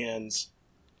 And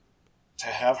to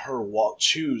have her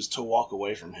choose to walk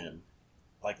away from him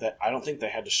like that, I don't think they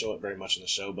had to show it very much in the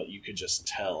show, but you could just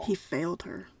tell. He failed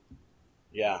her.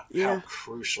 Yeah. How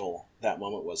crucial that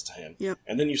moment was to him. Yep.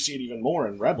 And then you see it even more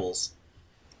in Rebels,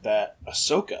 that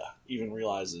Ahsoka even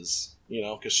realizes,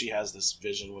 because she has this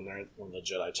vision when they're in one of the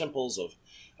Jedi temples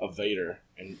of Vader,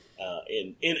 and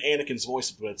in Anakin's voice,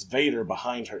 but it's Vader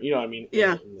behind her, you know what I mean?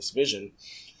 Yeah. In this vision,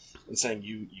 and saying,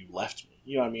 you left me,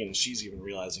 you know what I mean? And she's even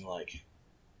realizing, like,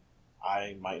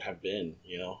 I might have been,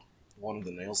 one of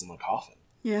the nails in the coffin.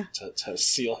 Yeah. To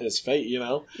seal his fate,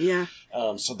 Yeah.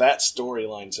 So that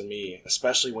storyline to me,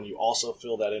 especially when you also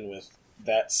fill that in with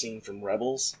that scene from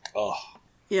Rebels,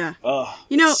 yeah.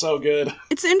 It's so good.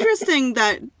 It's interesting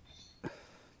that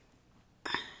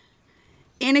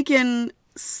Anakin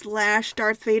 /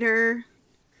 Darth Vader,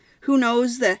 who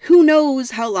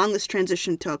knows how long this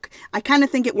transition took. I kind of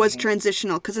think it was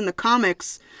transitional, because in the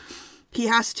comics, he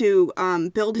has to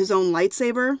build his own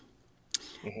lightsaber,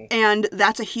 and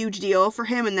that's a huge deal for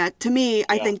him, and that, to me,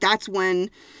 I think that's when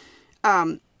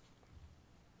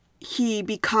he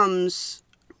becomes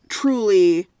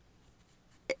truly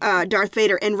Darth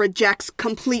Vader and rejects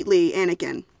completely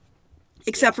Anakin,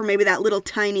 except for maybe that little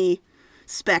tiny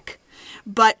speck.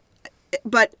 But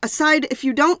aside, if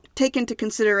you don't take into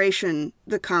consideration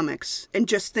the comics and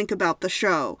just think about the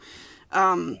show,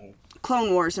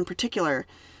 Clone Wars in particular,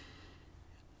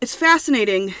 it's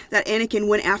fascinating that Anakin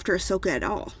went after Ahsoka at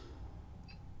all.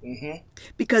 Mm-hmm.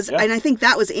 Because, and I think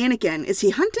that was Anakin. Is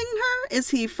he hunting her? Is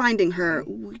he finding her?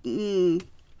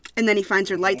 And then he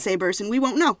finds her lightsabers, and we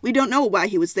won't know. We don't know why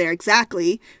he was there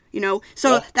exactly,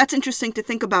 So that's interesting to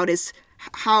think about, is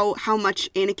how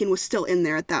much Anakin was still in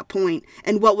there at that point,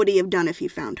 and what would he have done if he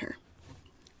found her?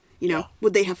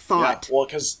 Would they have fought? Yeah, well,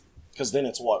 because then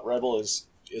it's what? Rebel is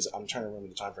I'm trying to remember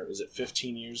the time frame. Is it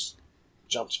 15 years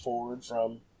jumped forward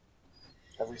from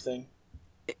everything?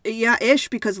 Yeah, ish,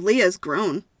 because Leia's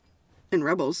grown in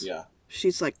Rebels. Yeah.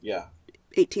 She's like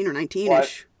 18 or 19-ish.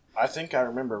 Well, I think I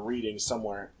remember reading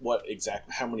somewhere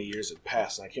how many years had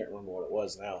passed, and I can't remember what it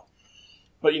was now.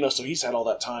 But, so he's had all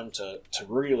that time to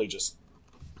really just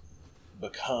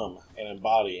become and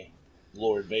embody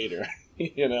Lord Vader,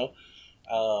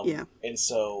 And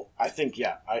so I think,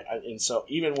 and so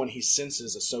even when he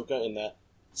senses Ahsoka in that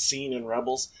scene in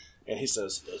Rebels, and he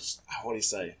says, what do you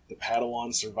say? The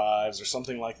Padawan survives, or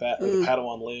something like that, or the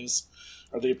Padawan lives,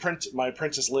 or my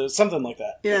apprentice lives, something like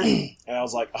that. Yeah. And I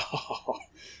was like,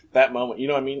 that moment, you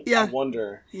know what I mean? Yeah. I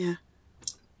wonder,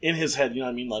 in his head, you know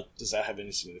what I mean? Like, does that have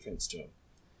any significance to him?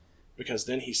 Because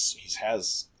then he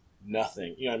has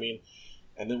nothing, you know what I mean?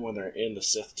 And then when they're in the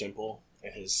Sith temple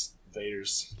and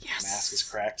Vader's mask is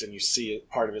cracked and you see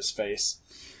part of his face,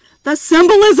 The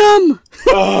symbolism!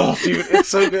 Oh, dude, it's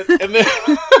so good. And then,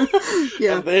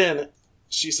 yeah. And then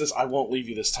she says, I won't leave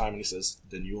you this time. And he says,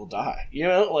 then you will die. You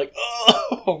know, like,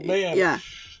 oh, man. Yeah.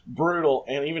 Brutal.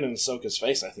 And even in Ahsoka's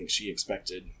face, I think she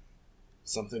expected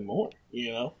something more,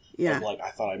 you know? Yeah. Of like, I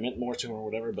thought I meant more to him or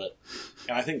whatever. But,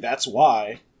 and I think that's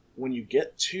why when you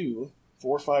get to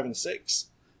 4, 5, and 6,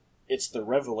 it's the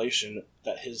revelation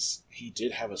that he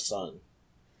did have a son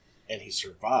and he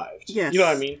survived. Yes. You know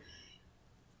what I mean?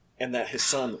 And that his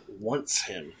son wants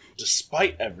him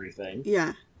despite everything.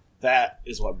 Yeah. That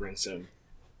is what brings him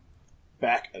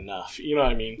back enough. You know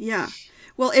what I mean? Yeah.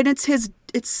 Well, and it's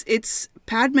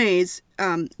Padme's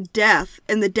death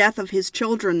and the death of his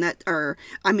children that are,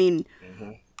 I mean,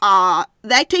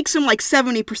 that takes him like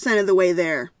 70% of the way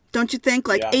there. Don't you think?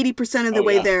 Like 80% of the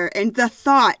way there. And the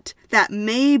thought that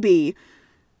maybe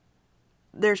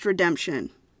there's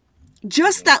redemption.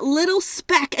 Just that little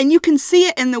speck, and you can see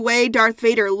it in the way Darth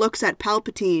Vader looks at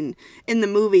Palpatine in the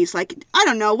movies. Like, I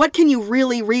don't know, what can you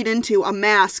really read into a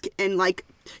mask? And like,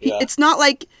 it's not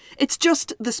like, it's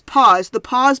just this pause, the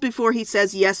pause before he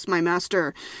says, yes, my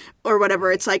master, or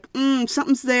whatever. It's like,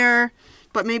 something's there,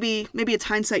 but maybe it's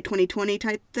hindsight 2020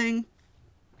 type thing.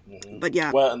 Mm-hmm. But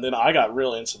yeah. Well, and then I got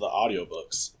real into the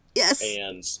audiobooks. Yes.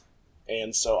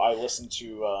 And so I listened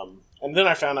to, and then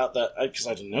I found out that, because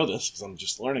I didn't know this, because I'm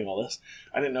just learning all this,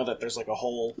 I didn't know that there's like a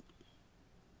whole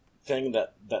thing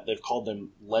that they've called them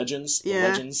legends,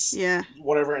 legends,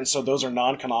 whatever, and so those are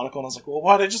non-canonical, and I was like, well,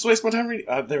 why did I just waste my time reading?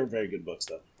 They were very good books,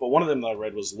 though. But one of them that I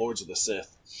read was Lords of the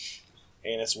Sith,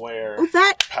 and it's where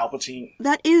Palpatine...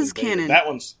 That is canon. That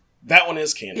one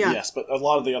is canon, yes, but a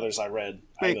lot of the others I read,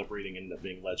 I ended up reading, ended up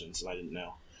being legends, and I didn't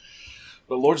know.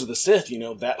 But Lords of the Sith, you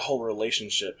know, that whole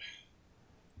relationship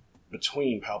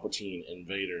between Palpatine and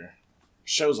Vader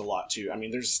shows a lot too. I mean,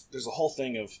 there's a whole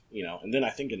thing of, you know, and then I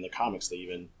think in the comics they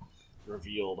even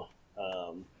revealed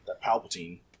that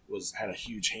Palpatine had a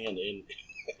huge hand in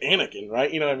Anakin,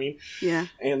 right? You know what I mean? Yeah.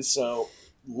 And so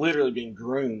literally being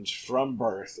groomed from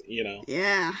birth, you know.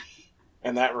 Yeah.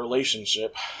 And that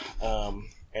relationship, and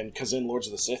because in Lords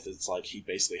of the Sith, it's like he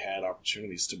basically had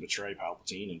opportunities to betray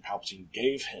Palpatine, and Palpatine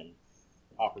gave him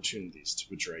opportunities to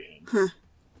betray him. Huh.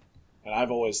 And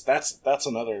I've always, that's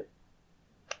another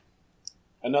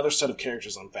set of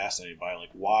characters I'm fascinated by. Like,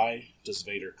 why does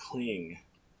Vader cling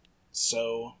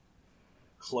so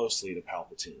closely to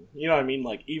Palpatine? You know what I mean?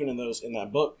 Like, even in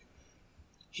that book,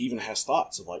 he even has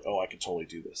thoughts of like, oh, I could totally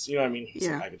do this. You know what I mean? He's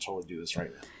like, I could totally do this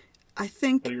right now. I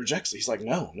think... But he rejects it. He's like,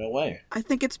 no way. I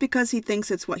think it's because he thinks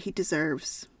it's what he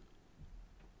deserves.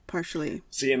 Partially.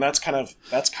 See, and that's kind of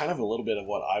a little bit of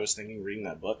what I was thinking reading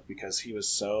that book, because he was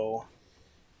so...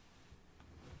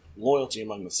 Loyalty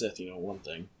among the Sith, you know, one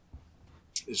thing,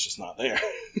 is just not there.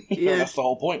 Yeah. That's the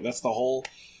whole point. That's the whole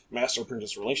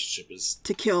master-apprentice relationship, is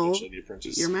to kill the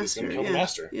apprentice your master. Is going to kill the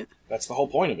master. Yeah. That's the whole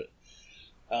point of it.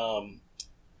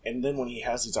 And then when he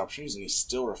has these opportunities and he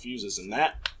still refuses, and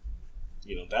that,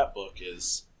 you know, that book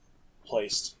is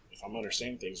placed, if I'm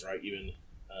understanding things right, even,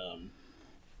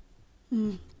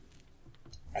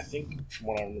 I think from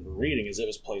what I remember reading, is it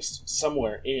was placed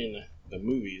somewhere in the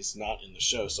movies, not in the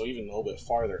show, so even a little bit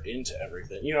farther into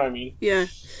everything. You know what I mean? Yeah.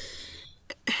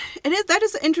 That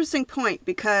is an interesting point,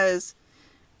 because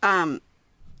I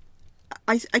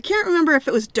can't remember if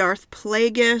it was Darth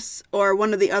Plagueis or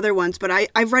one of the other ones, but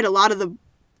I've read a lot of the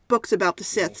books about the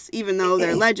Siths, even though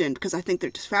they're legend, because I think they're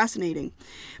just fascinating.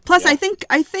 Plus, I think,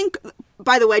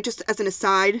 by the way, just as an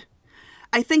aside,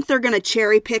 I think they're going to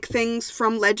cherry pick things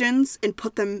from legends and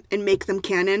put them and make them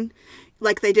canon.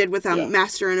 Like they did with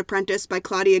Master and Apprentice by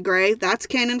Claudia Gray. That's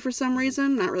canon for some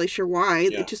reason. Not really sure why.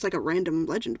 Yeah. It's just like a random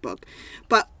legend book.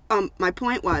 But my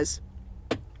point was,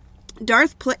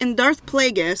 Darth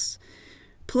Plagueis,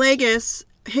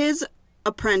 his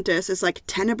apprentice is like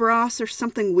Tenebros or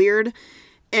something weird.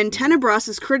 And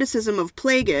Tenebros's criticism of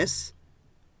Plagueis,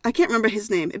 I can't remember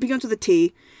his name. It begins with a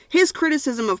T. His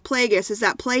criticism of Plagueis is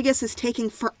that Plagueis is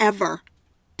taking forever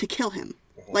to kill him.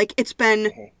 Like, it's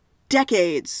been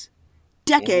decades,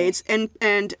 and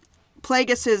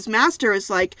Plagueis' master is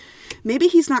like, maybe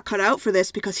he's not cut out for this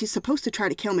because he's supposed to try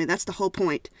to kill me. That's the whole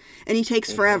point. And he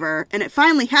takes forever, and it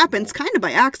finally happens kind of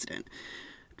by accident.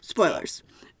 Spoilers.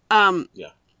 So, I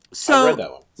read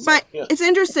that one. So, but it's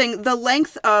interesting, the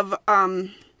length of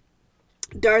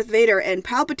Darth Vader and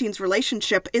Palpatine's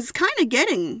relationship is kind of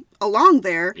getting along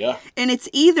there. Yeah. And it's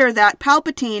either that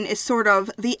Palpatine is sort of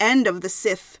the end of the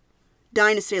Sith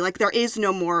dynasty, like there is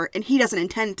no more, and he doesn't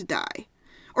intend to die.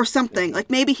 Or something. Like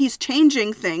maybe he's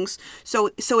changing things so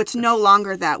it's no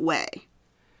longer that way.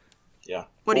 Yeah.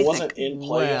 What do you wasn't think?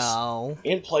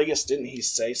 In Plagueis, didn't he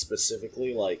say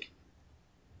specifically like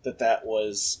that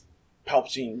was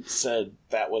Palpatine said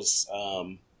that was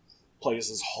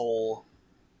Plagueis' whole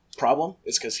problem,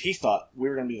 is because he thought we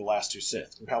were going to be the last 2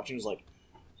 Sith. And Palpatine was like,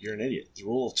 you're an idiot. The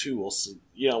rule of 2 will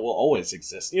always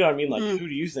exist. You know what I mean? Like, who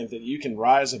do you think that you can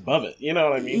rise above it? You know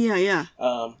what I mean? Yeah.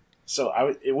 So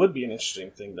it would be an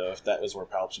interesting thing, though, if that was where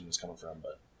Palpatine was coming from,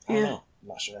 but I don't know. I'm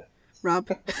not sure. Rob?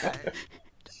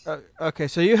 Okay,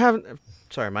 so you haven't...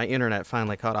 Sorry, my internet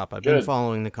finally caught up. I've been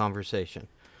following the conversation.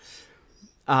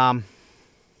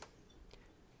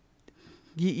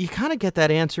 You kind of get that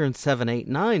answer in 7, 8,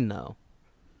 9, though.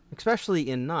 Especially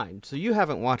in 9. So you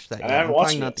haven't watched that yet. I haven't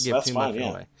watched it, not to give too much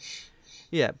away.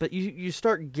 Yeah, but you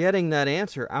start getting that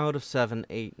answer out of 7,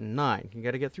 8, and 9. You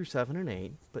got to get through 7 and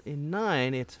 8. But in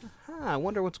 9, it's, I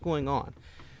wonder what's going on.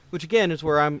 Which, again, is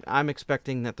where I'm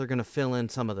expecting that they're going to fill in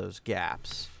some of those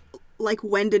gaps. Like,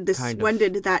 when did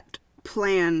that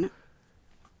plan...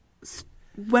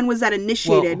 When was that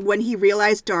initiated? Well, when he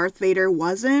realized Darth Vader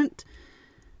wasn't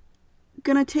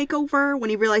gonna take over? When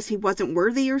he realized he wasn't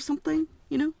worthy or something?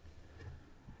 You know?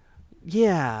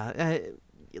 Yeah.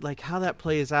 Like, how that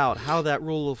plays out. How that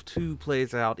rule of 2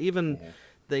 plays out. Even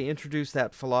they introduce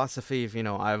that philosophy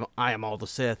of, I am all the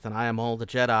Sith and I am all the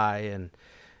Jedi, and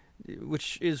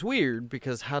which is weird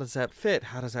because how does that fit?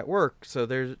 How does that work?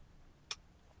 So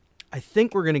I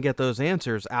think we're going to get those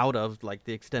answers out of, like,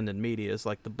 the extended medias,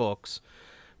 like the books,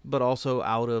 but also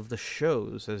out of the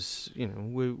shows. As,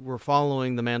 we're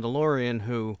following The Mandalorian,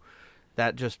 who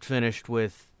that just finished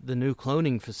with the new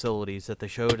cloning facilities that they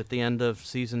showed at the end of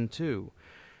Season 2.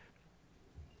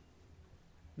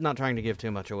 Not trying to give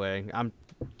too much away.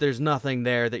 There's nothing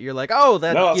there that you're like, oh,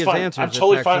 that gives fine. answers. I'm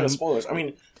totally fine with spoilers. I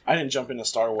mean, I didn't jump into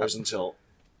Star Wars until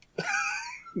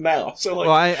now. So, like...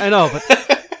 Well, I know,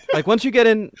 but... Like, once you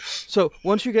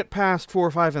get past 4,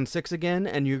 5, and 6 again,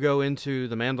 and you go into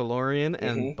The Mandalorian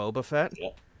and Boba Fett,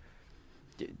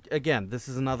 again, this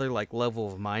is another, like,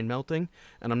 level of mind-melting,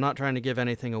 and I'm not trying to give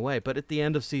anything away, but at the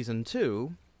end of Season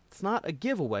 2, it's not a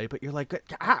giveaway, but you're like,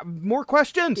 more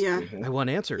questions! Yeah. I want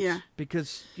answers. Yeah.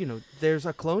 Because, there's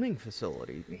a cloning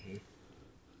facility.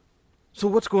 So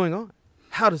what's going on?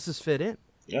 How does this fit in?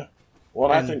 Yeah. Well,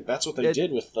 I think that's what they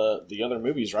did with the other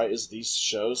movies, right? Is these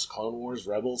shows, Clone Wars,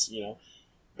 Rebels,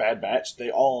 Bad Batch, they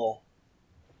all...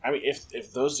 I mean,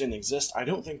 if those didn't exist, I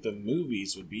don't think the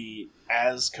movies would be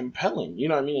as compelling. You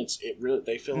know what I mean?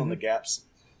 They fill in the gaps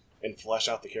and flesh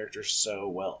out the characters so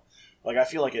well. Like, I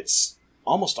feel like it's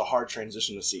almost a hard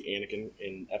transition to see Anakin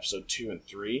in Episode 2 and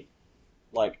 3.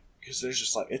 Like, because there's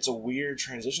just, like, it's a weird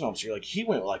transition. Obviously, you're like, he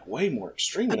went, like, way more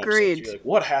extreme in Episode 2. You're like,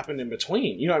 what happened in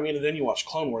between? You know what I mean? And then you watch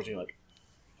Clone Wars and you're like,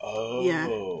 oh. Yeah.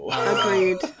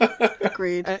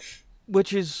 Agreed.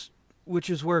 Which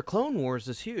is where Clone Wars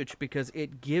is huge, because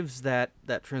it gives that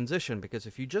transition. Because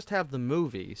if you just have the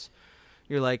movies,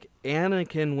 you're like,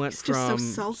 Anakin went from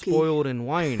so spoiled and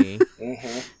whiny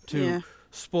to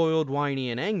spoiled,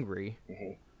 whiny, and angry.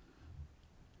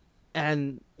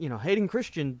 And, Hayden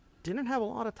Christensen didn't have a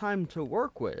lot of time to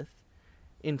work with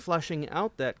in fleshing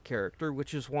out that character,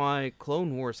 which is why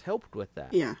Clone Wars helped with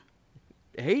that. Yeah.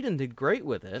 Hayden did great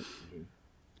with it,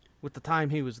 with the time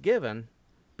he was given,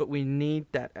 but we need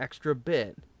that extra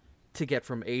bit to get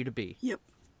from A to B. Yep.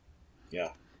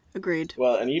 Yeah. Agreed.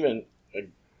 Well, and even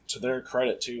to their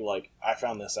credit, too, like, I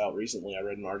found this out recently. I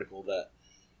read an article that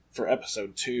for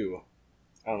Episode 2,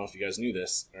 I don't know if you guys knew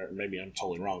this, or maybe I'm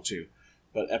totally wrong, too,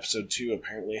 but Episode 2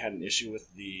 apparently had an issue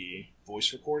with the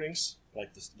voice recordings,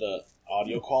 like the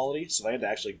audio quality, so they had to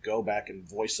actually go back and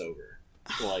voice over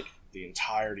for, like, the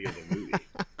entirety of the movie.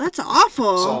 That's awful.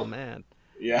 Oh, man.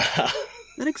 Yeah.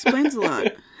 That explains a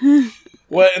lot.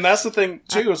 Well, and that's the thing,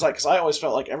 too, is like, because I always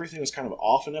felt like everything was kind of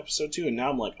off in Episode 2, and now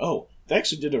I'm like, oh, they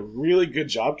actually did a really good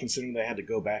job considering they had to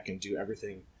go back and do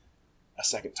everything a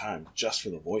second time just for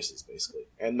the voices, basically,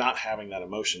 and not having that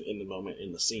emotion in the moment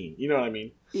in the scene. You know what I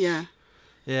mean? Yeah.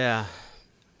 Yeah.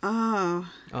 Oh,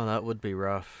 that would be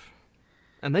rough.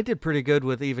 And they did pretty good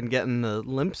with even getting the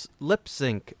lip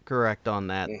sync correct on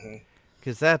that.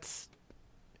 Because that's...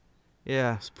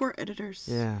 Yeah. Poor editors.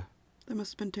 Yeah. That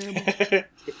must have been terrible.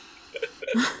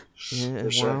 Yeah,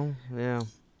 for sure. Well, yeah.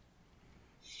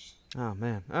 Oh,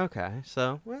 man. Okay.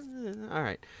 So, well, all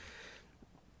right.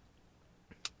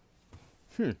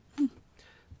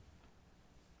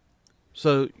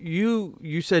 So,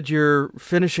 you said you're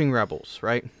finishing Rebels,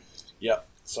 right? Yep.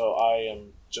 So, I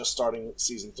am just starting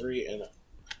Season 3, and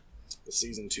the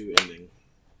Season 2 ending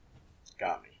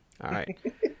got me. All right.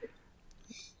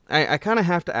 I kind of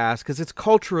have to ask, because it's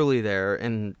culturally there,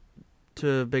 and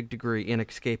to a big degree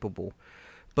inescapable.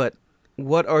 But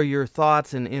what are your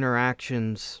thoughts and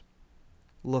interactions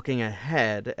looking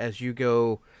ahead as you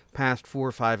go past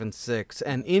 4, 5, and 6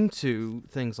 and into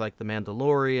things like The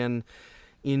Mandalorian,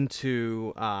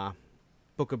 into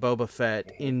Book of Boba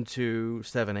Fett, into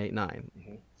 7, 8, 9?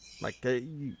 Like,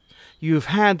 you've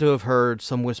had to have heard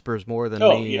some whispers more than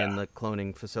me and the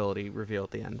cloning facility reveal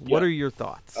at the end. What are your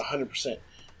thoughts? 100%.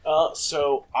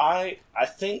 So I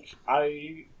think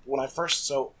when I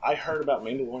heard about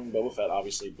Mandalorian and Boba Fett,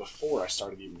 obviously, before I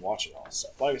started even watching all this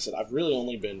stuff. Like I said, I've really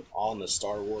only been on the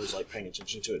Star Wars, like, paying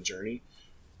attention to it journey,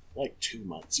 like, 2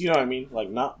 months. You know what I mean?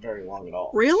 Like, not very long at all.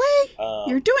 Really?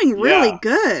 You're doing really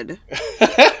good.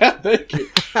 Thank you.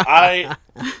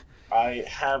 I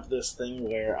have this thing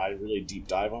where I really deep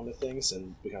dive onto things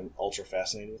and become ultra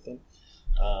fascinated with them.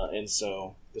 And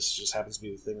so this just happens to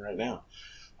be the thing right now.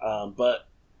 But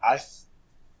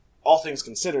all things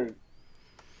considered,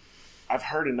 I've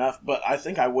heard enough, but I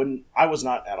think I was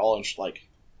not at all interested. Like,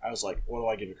 I was like, what do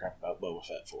I give a crap about Boba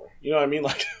Fett for? You know what I mean?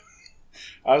 Like,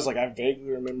 I was like, I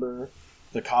vaguely remember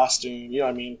the costume, you know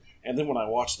what I mean? And then when I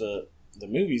watched the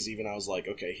movies even, I was like,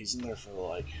 okay, he's in there for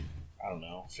like, I don't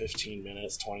know, 15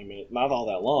 minutes, 20 minutes, not all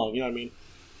that long, you know what I mean?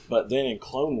 But then in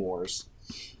Clone Wars,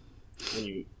 when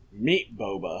you meet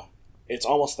Boba, it's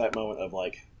almost that moment of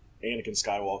like Anakin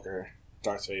Skywalker,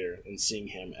 Darth Vader, and seeing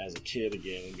him as a kid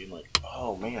again and being like,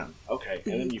 oh man, okay.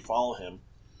 And then you follow him.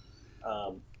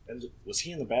 And was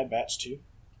he in the Bad Batch too?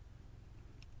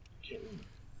 I can't remember.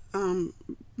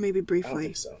 Maybe briefly. I don't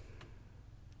think so.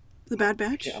 The Bad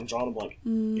Batch? I'm drawing a blank.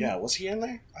 Yeah, was he in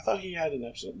there? I thought he had an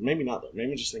episode. Maybe not, though.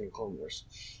 Maybe I'm just thinking Clone Wars.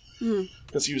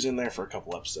 Because he was in there for a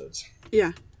couple episodes.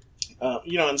 Yeah.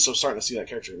 And so starting to see that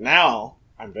character. Now,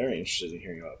 I'm very interested in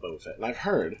hearing about Boba Fett. And I've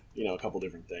heard, a couple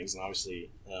different things. And obviously,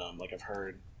 I've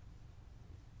heard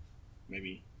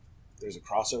maybe there's a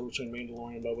crossover between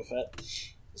Mandalorian and Boba Fett.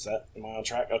 Am I on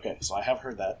track? Okay, so I have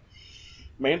heard that.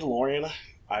 Mandalorian,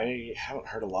 I haven't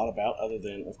heard a lot about, other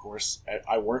than, of course,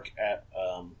 I work at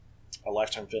a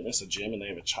Lifetime Fitness, a gym, and they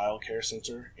have a child care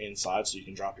center inside, so you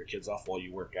can drop your kids off while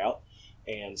you work out.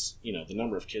 And, the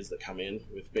number of kids that come in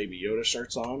with Baby Yoda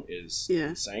shirts on is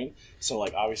insane. So,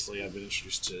 obviously, I've been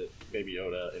introduced to Baby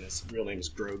Yoda, and his real name is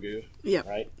Grogu,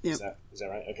 right? Yep. Is that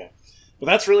right? Okay. But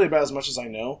that's really about as much as I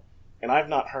know. And I've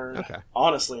not heard,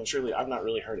 honestly and truly, I've not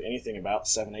really heard anything about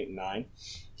 7, 8, and 9.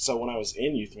 So when I was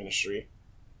in youth ministry,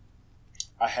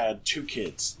 I had 2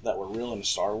 kids that were real into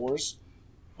Star Wars,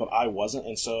 but I wasn't.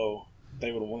 And so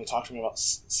they would want to talk to me about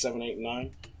 7, 8, and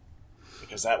 9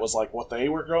 because that was like what they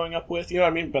were growing up with. You know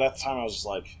what I mean? But at the time I was just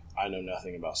like, I know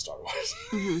nothing about Star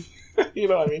Wars. You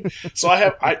know what I mean? So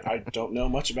I don't know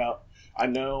much about,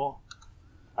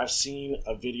 I've seen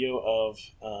a video of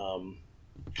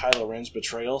Kylo Ren's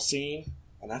betrayal scene,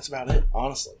 and that's about it,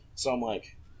 honestly. So I'm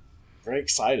like very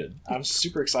excited. I'm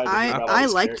super excited about all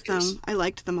these characters. I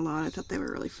liked them a lot. I thought they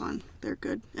were really fun. They're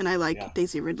good. And I like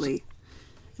Daisy Ridley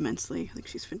immensely. I think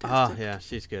she's fantastic. Oh, yeah,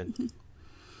 she's good.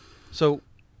 So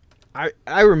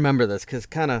I remember this because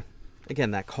kind of,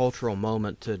 again, that cultural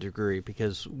moment to a degree,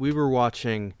 because we were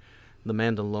watching The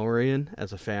Mandalorian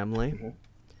as a family,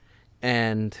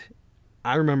 and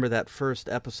I remember that first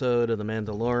episode of The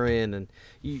Mandalorian, and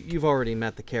you've already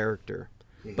met the character,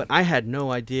 but I had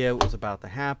no idea what was about to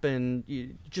happen.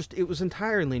 It was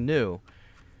entirely new,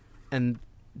 and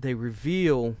they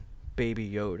reveal Baby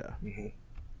Yoda,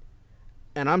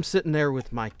 and I'm sitting there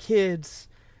with my kids,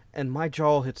 and my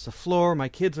jaw hits the floor. My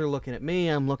kids are looking at me,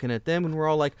 I'm looking at them, and we're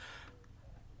all like,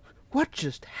 what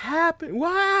just happened?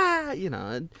 Why?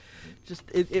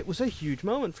 It was a huge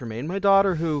moment for me. And my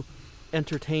daughter, who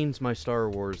entertains my Star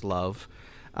Wars love,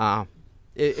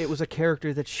 it was a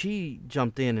character that she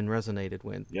jumped in and resonated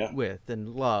with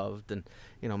and loved. And,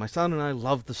 my son and I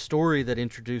love the story that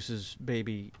introduces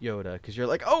Baby Yoda, because you're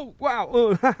like, oh, wow,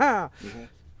 oh, ha-ha.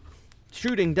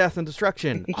 Shooting, death, and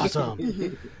destruction.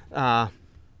 Awesome.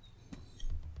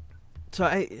 So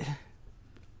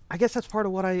I guess that's part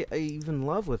of what I even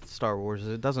love with Star Wars.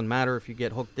 It doesn't matter if you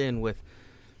get hooked in with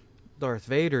Darth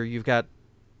Vader. You've got,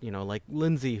 like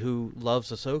Lindsay, who loves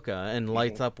Ahsoka and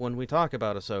lights up when we talk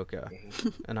about Ahsoka,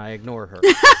 and I ignore her.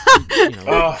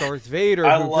 Darth Vader,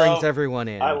 who brings everyone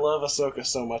in. I love Ahsoka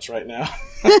so much right now.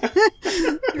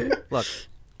 Look,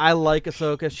 I like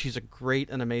Ahsoka. She's a great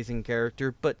and amazing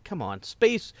character, but come on,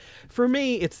 space, for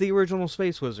me, it's the original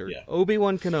Space Wizard,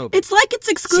 Obi-Wan Kenobi. It's like it's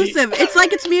exclusive. It's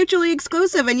like it's mutually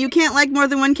exclusive, and you can't like more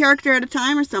than one character at a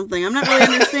time or something. I'm not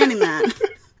really understanding that.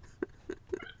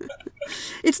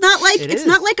 It's not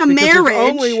like a marriage. There's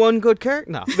only one good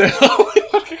character. No.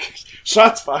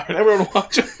 Shots fired. Everyone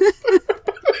watch it.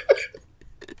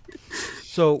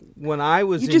 So when I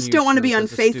was, you just don't want to be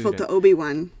unfaithful to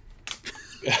Obi-Wan.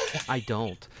 I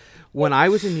don't. When I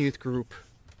was in youth group,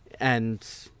 and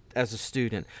as a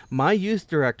student. My youth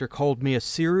director called me a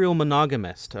serial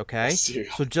monogamist, okay?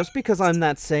 So just because I'm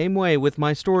that same way with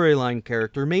my storyline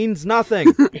character means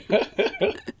nothing.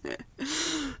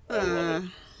 That's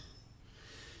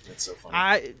so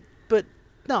funny.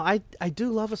 I do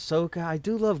love Ahsoka. I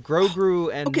do love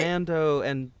Grogu and Mando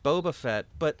and Boba Fett,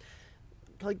 but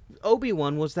like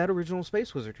Obi-Wan was that original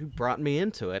space wizard who brought me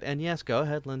into it. And yes, go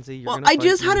ahead, Lindsay. I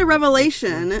just had a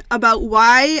revelation about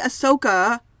why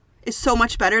Ahsoka is so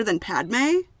much better than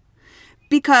Padme,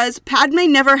 because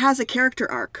Padme never has a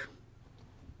character arc.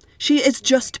 She is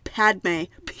just Padme.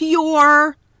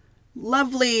 Pure,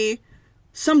 lovely,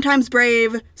 sometimes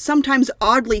brave, sometimes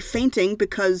oddly fainting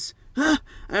because, I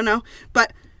don't know,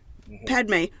 but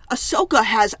Padme. Ahsoka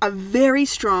has a very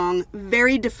strong,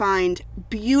 very defined,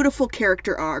 beautiful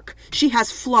character arc. She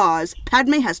has flaws.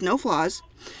 Padme has no flaws.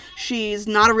 She's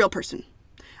not a real person.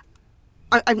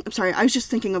 I'm sorry, I was just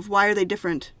thinking of why are they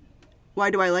different? Why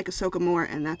do I like Ahsoka more?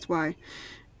 And that's why.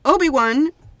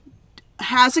 Obi-Wan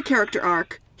has a character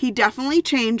arc. He definitely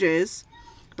changes,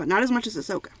 but not as much as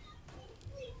Ahsoka.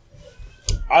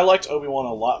 I liked Obi-Wan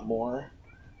a lot more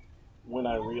when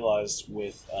I realized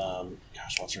with,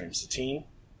 what's her name? Satine?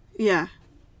 Yeah.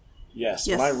 Yes,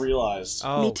 when I realized...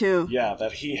 Oh. Me too. Yeah,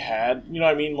 that he had, you know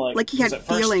what I mean? Like he had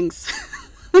feelings.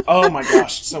 Oh my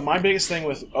gosh. So my biggest thing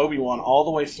with Obi-Wan all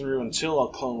the way through until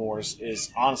Clone Wars is,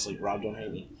 honestly, Rob, don't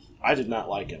hate me. I did not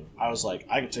like him. I was like,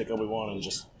 I could take Obi-Wan and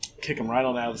just kick him right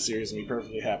on out of the series and be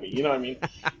perfectly happy. You know what I mean?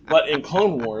 But in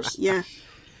Clone Wars,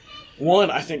 one,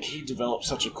 I think he developed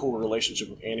such a cool relationship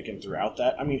with Anakin throughout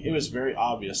that. I mean, it was very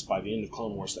obvious by the end of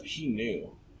Clone Wars that he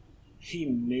knew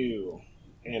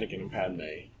Anakin and Padme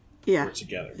were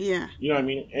together. Yeah. You know what I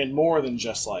mean? And more than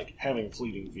just, like, having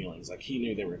fleeting feelings. Like, he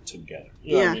knew they were together.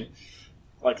 You know what I mean?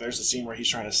 Like, there's a scene where he's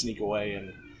trying to sneak away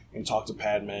and talk to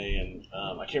Padme, and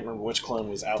I can't remember which clone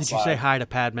was outside. Did you say hi to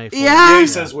Padme for me? Yeah, he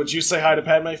says, would you say hi to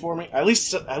Padme for me? At least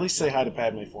say hi to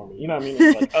Padme for me. You know what I mean?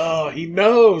 It's like, oh, he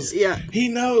knows. Yeah. He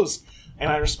knows.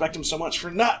 And I respect him so much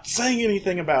for not saying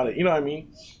anything about it. You know what I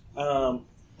mean?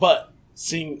 But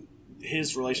seeing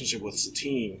his relationship with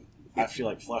Satine, I feel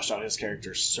like fleshed out his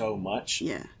character so much.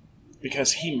 Yeah.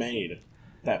 Because he made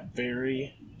that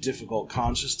very difficult,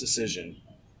 conscious decision.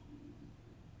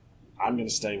 I'm going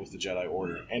to stay with the Jedi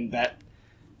Order. And that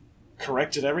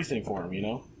corrected everything for him, you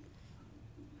know?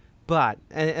 But,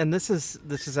 and this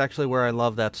is actually where I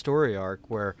love that story arc,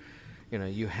 where, you know,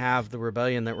 you have the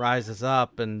rebellion that rises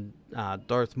up and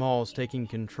Darth Maul's taking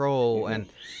control, and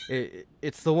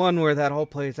it's the one where that all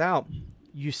plays out.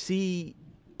 You see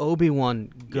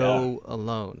Obi-Wan go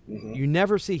alone. You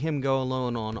never see him go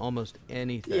alone on almost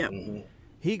anything.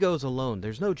 He goes alone.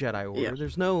 There's no Jedi Order.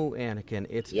 There's no Anakin.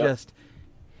 It's just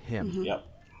him.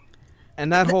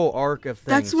 And that whole arc of things.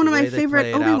 That's one of my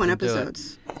favorite Obi-Wan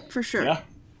episodes, for sure. Yeah.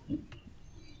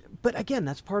 But again,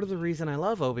 that's part of the reason I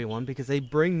love Obi-Wan, because they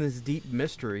bring this deep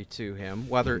mystery to him.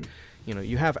 Whether, you know,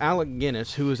 you have Alec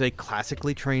Guinness, who is a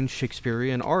classically trained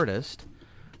Shakespearean artist,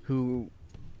 who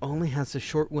only has a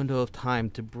short window of time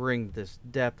to bring this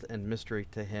depth and mystery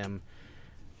to him,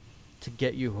 to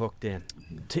get you hooked in,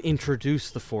 to introduce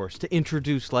the Force, to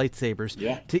introduce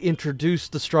lightsabers, to introduce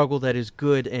the struggle that is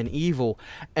good and evil,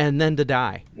 and then to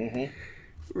die.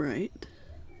 Right.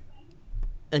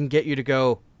 And get you to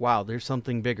go, wow, there's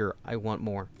something bigger. I want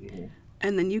more.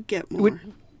 And then you get more.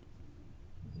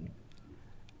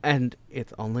 And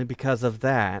it's only because of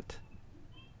that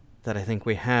I think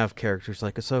we have characters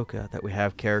like Ahsoka, that we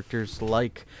have characters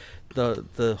like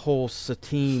the whole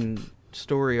Satine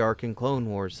story arc in Clone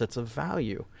Wars that's of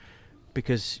value.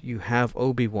 Because you have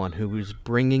Obi-Wan, who is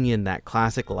bringing in that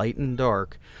classic light and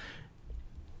dark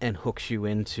and hooks you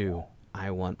into,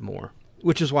 I want more.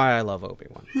 Which is why I love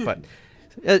Obi-Wan. But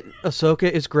Ahsoka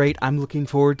is great. I'm looking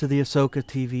forward to the Ahsoka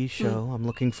TV show. I'm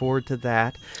looking forward to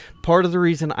that. Part of the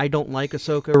reason I don't like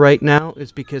Ahsoka right now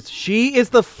is because she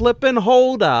is the flippin'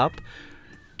 hold-up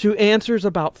to answers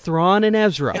about Thrawn and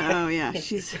Ezra. Oh, yeah.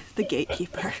 She's the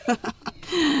gatekeeper.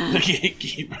 The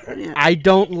gatekeeper. Yeah. I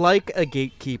don't like a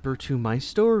gatekeeper to my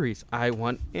stories. I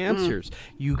want answers.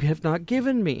 You have not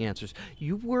given me answers.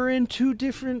 You were in 2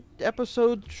 different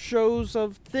episode shows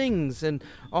of things, and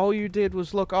all you did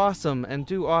was look awesome and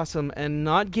do awesome and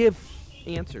not give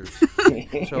answers.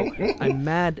 So I'm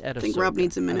mad at Ahsoka. I think Rob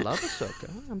needs a minute. I love Ahsoka.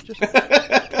 I'm just...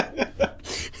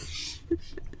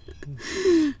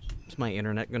 Is my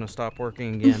internet going to stop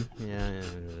working again?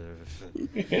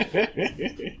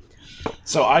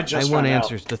 So I want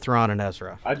answers to Thrawn and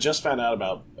Ezra. I just found out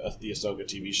about the Ahsoka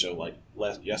TV show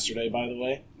yesterday, by the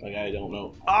way. Like, I don't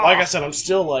know. Like I said, I'm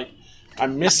still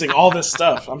I'm missing all this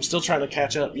stuff. I'm still trying to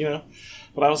catch up, you know?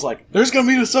 But I was like, there's going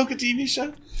to be an Ahsoka TV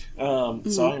show?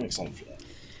 So I'm excited for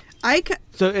that.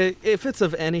 So if it's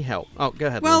of any help... Oh, go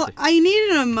ahead, Well, Lindsay. I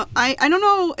needed I don't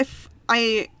know if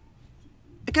I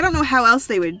don't know how else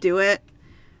they would do it.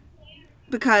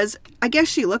 Because I guess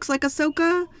she looks like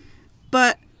Ahsoka,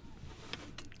 but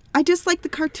I just like the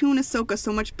cartoon Ahsoka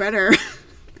so much better.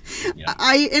 Yeah.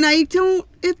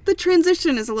 The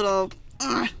transition is a little...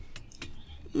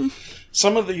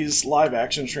 Some of these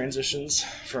live-action transitions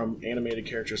from animated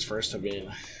characters first have been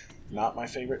not my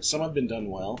favorite. Some have been done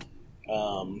well.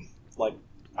 Like,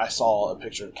 I saw a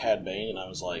picture of Cad Bane, and I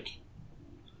was, like,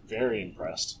 very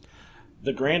impressed.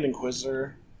 The Grand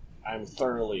Inquisitor, I'm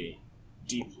thoroughly,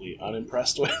 deeply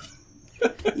unimpressed with.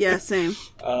 Yeah, same.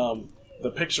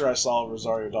 The picture I saw of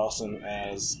Rosario Dawson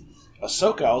as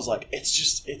Ahsoka, I was like, it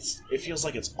feels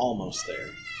like it's almost there.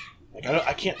 Like,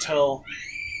 I can't tell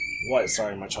what.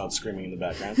 Sorry, my child's screaming in the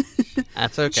background.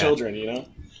 That's okay. Children, you know?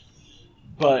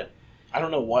 But I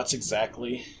don't know what's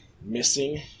exactly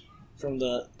missing from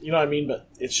the, you know what I mean? But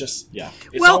it's just, yeah.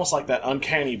 It's almost like that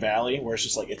uncanny valley where it's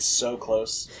just like, it's so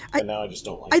close, and now I just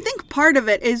don't like it. I think part of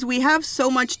it is we have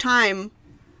so much time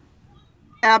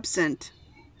absent.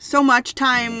 So much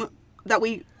time that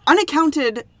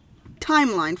unaccounted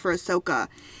timeline for Ahsoka.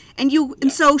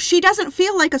 And so she doesn't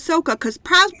feel like Ahsoka because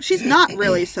she's not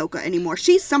really Ahsoka anymore.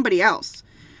 She's somebody else.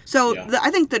 So I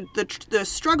think the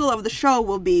struggle of the show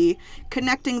will be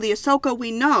connecting the Ahsoka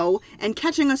we know and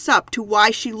catching us up to why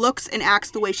she looks and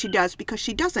acts the way she does, because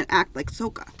she doesn't act like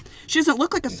Ahsoka. She doesn't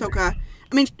look like Ahsoka.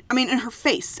 I mean, in her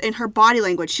face, in her body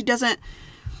language,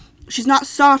 she's not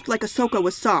soft like Ahsoka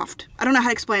was soft. I don't know how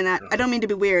to explain that. I don't mean to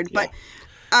be weird, but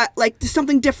there's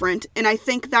something different, and I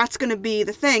think that's going to be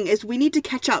the thing, is we need to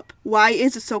catch up. Why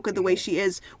is Ahsoka the way she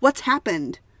is? What's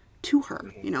happened to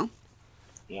her, you know?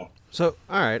 Yeah. So,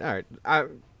 all right.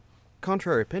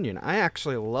 Contrary opinion, I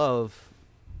actually love...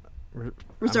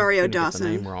 Rosario Dawson.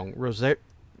 I'm getting the name wrong.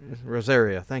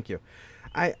 Rosario, thank you.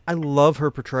 I love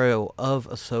her portrayal of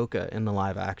Ahsoka in the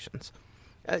live actions.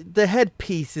 The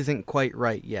headpiece isn't quite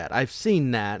right yet. I've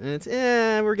seen that, and it's,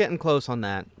 we're getting close on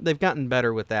that. They've gotten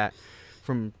better with that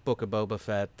from Book of Boba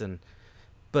Fett,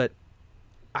 but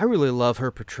I really love her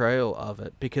portrayal of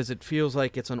it because it feels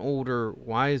like it's an older,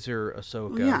 wiser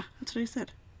Ahsoka. Well, yeah, that's what I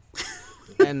said.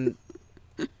 And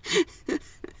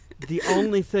the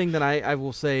only thing that I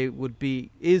will say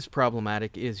is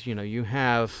problematic is, you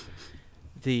have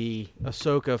the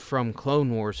Ahsoka from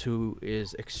Clone Wars who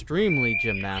is extremely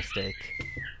gymnastic,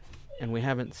 and we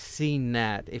haven't seen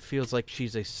that. It feels like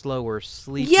she's a slower,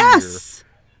 sleepier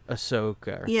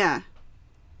Ahsoka. Yeah.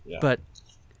 But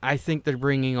I think they're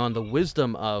bringing on the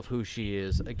wisdom of who she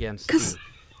is against the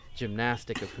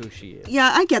gymnastic of who she is.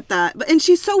 Yeah, I get that. And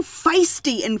she's so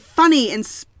feisty and funny and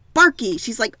sparky.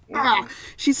 She's like,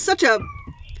 she's such a,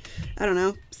 I don't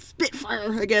know,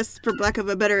 spitfire, I guess, for lack of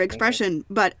a better expression.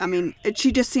 But, I mean,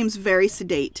 she just seems very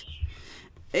sedate.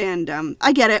 And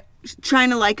I get it. Trying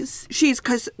to,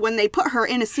 because when they put her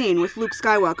in a scene with Luke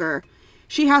Skywalker,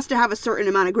 she has to have a certain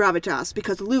amount of gravitas,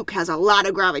 because Luke has a lot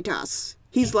of gravitas.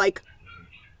 He's like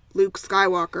Luke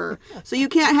Skywalker. So you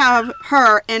can't have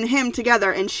her and him together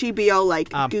and she be all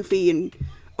goofy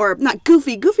or not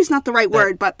goofy. Goofy's not the right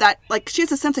word, but she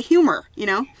has a sense of humor, you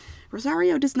know?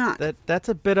 Rosario does not. That's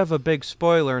a bit of a big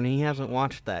spoiler, and he hasn't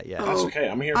watched that yet. That's okay.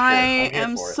 I'm here for it. I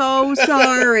am so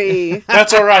sorry.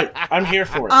 That's all right. I'm here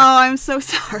for it. Oh, I'm so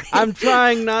sorry. I'm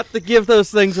trying not to give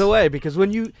those things away, because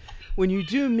when you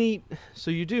do meet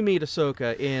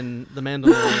Ahsoka in The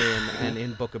Mandalorian and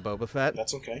in Book of Boba Fett.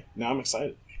 That's okay. Now I'm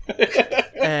excited.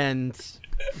 And,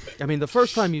 I mean, the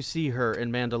first time you see her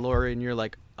in Mandalorian, you're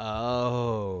like,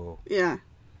 oh. Yeah.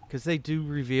 Because they do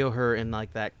reveal her in,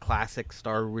 that classic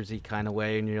Star Wars-y kind of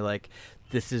way, and you're like,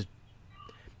 this is...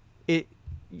 it.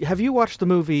 Have you watched the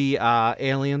movie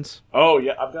Aliens? Oh,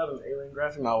 yeah. I've got an alien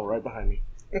graphic novel right behind me.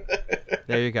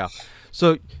 There you go.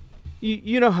 So...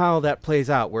 You know how that plays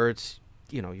out, where it's,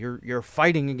 you're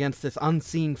fighting against this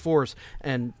unseen force,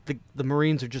 and the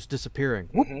Marines are just disappearing.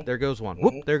 Whoop, there goes one.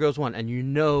 Whoop, there goes one. And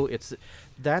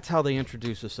that's how they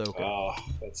introduce Ahsoka. Oh,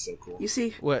 that's so cool. You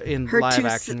see, in her live two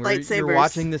action, lightsabers. Where you're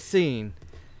watching the scene.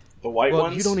 The white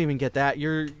ones? You don't even get that.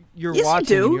 You're yes,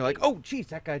 watching, you do. and you're like, oh, jeez,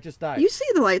 that guy just died. You see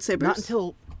the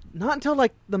lightsabers. Not until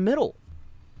the middle.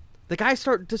 The guys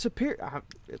start disappearing.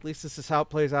 At least this is how it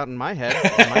plays out in my head,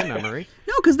 in my memory.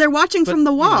 No, because they're watching from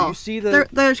the wall. You see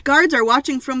the guards are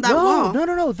watching from that wall.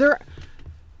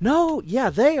 No. Yeah,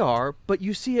 they are. But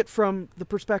you see it from the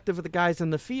perspective of the guys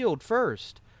in the field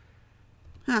first.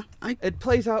 Huh. It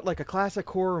plays out like a classic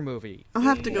horror movie. I'll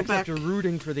have to go back. Except you're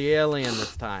rooting for the alien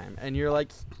this time, and you're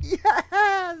like,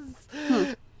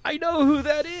 yes. I know who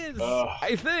that is.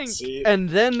 I think. See? And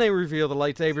then they reveal the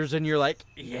lightsabers, and you're like,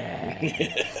 yeah.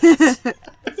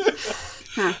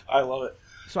 I love it.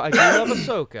 So I do love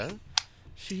Ahsoka.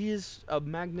 She is a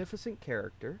magnificent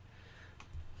character,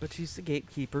 but she's the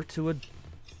gatekeeper to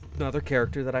another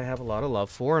character that I have a lot of love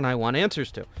for, and I want answers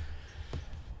to.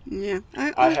 Yeah,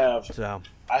 I have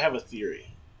a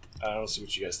theory. I want to see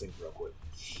what you guys think real quick.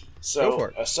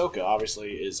 So Ahsoka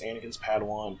obviously is Anakin's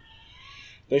Padawan.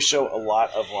 They show a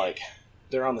lot of like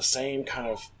they're on the same kind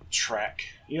of track.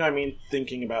 You know what I mean?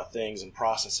 Thinking about things and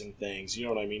processing things. You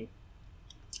know what I mean?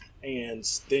 And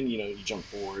then you jump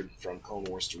forward from Clone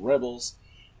Wars to Rebels.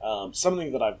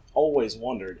 Something that I've always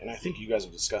wondered, and I think you guys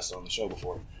have discussed it on the show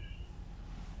before.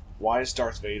 Why is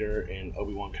Darth Vader and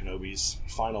Obi-Wan Kenobi's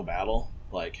final battle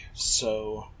like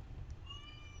so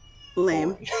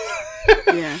lame?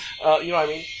 Yeah. You know what I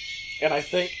mean? And I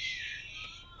think.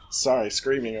 Sorry,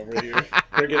 screaming over here.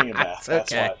 They're getting a bath.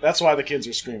 That's why the kids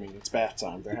are screaming. It's bath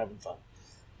time. They're having fun.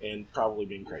 And probably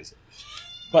being crazy.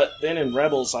 But then in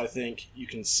Rebels, I think you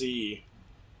can see...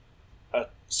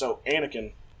 so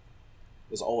Anakin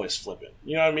was always flipping.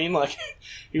 You know what I mean? Like,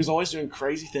 he was always doing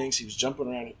crazy things. He was jumping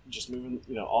around, just moving,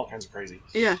 all kinds of crazy.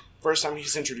 Yeah. First time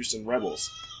he's introduced in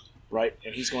Rebels, right?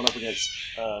 And he's going up against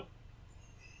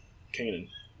Kanan.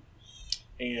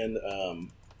 And...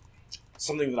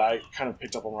 something that I kind of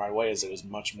picked up on right away is it was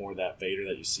much more that Vader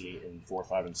that you see in 4,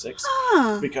 5, and 6.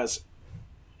 Because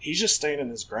he's just standing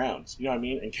his ground. You know what I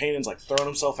mean? And Kanan's like throwing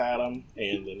himself at him,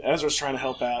 and then Ezra's trying to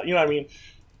help out. You know what I mean?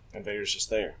 And Vader's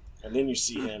just there. And then you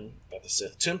see him at the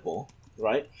Sith Temple,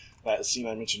 right? That scene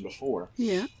I mentioned before.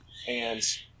 Yeah. And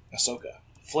Ahsoka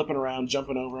flipping around,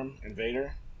 jumping over him, and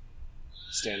Vader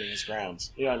standing his ground.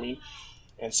 You know what I mean?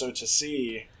 And so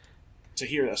to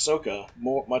hear Ahsoka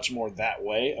much more that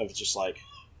way of just like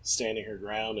standing her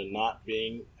ground and not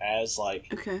being as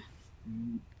like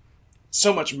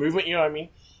so much movement, you know what I mean?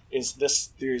 Is this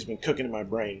theory's been cooking in my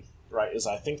brain, right? Is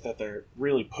I think that they're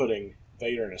really putting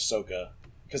Vader and Ahsoka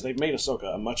because they've made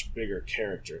Ahsoka a much bigger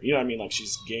character. You know what I mean? Like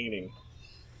she's gaining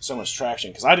so much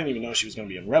traction because I didn't even know she was going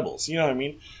to be in Rebels. You know what I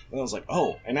mean? And I was like,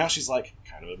 oh, and now she's like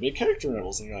kind of a big character in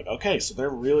Rebels, and you're like, okay, so they're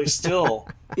really still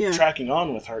tracking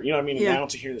on with her. You know what I mean? And now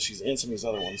to hear that she's in some of these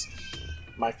other ones,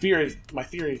 my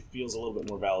theory feels a little bit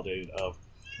more validated. Of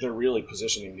they're really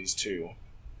positioning these two,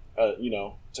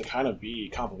 to kind of be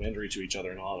complementary to each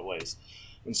other in a lot of ways.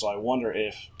 And so I wonder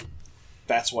if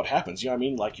that's what happens. You know what I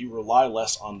mean? Like you rely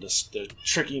less on the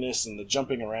trickiness and the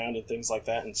jumping around and things like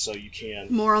that, and so you can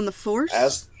more on the Force.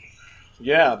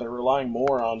 They're relying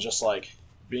more on just like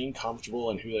being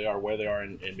comfortable and who they are, where they are,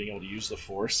 and being able to use the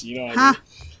Force. You know what I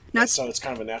mean? So it's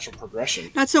kind of a natural progression.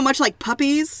 Not so much like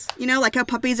puppies, like how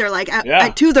puppies are like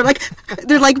at 2,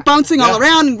 they're like bouncing all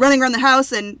around and running around the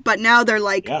house, but now they're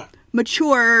like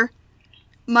mature,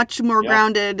 much more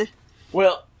grounded.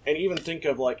 Well, and even think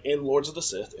of like in Lords of the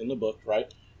Sith in the book,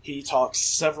 right? He talks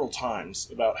several times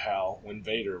about how when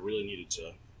Vader really needed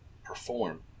to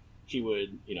perform, he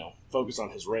would, focus on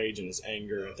his rage and his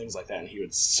anger and things like that, and he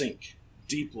would sink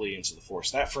deeply into the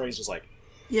Force. That phrase was like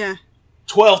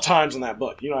 12 times in that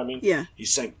book. You know what I mean? Yeah. He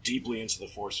sank deeply into the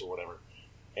Force or whatever.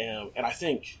 And I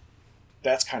think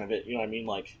that's kind of it. You know what I mean?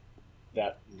 Like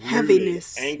that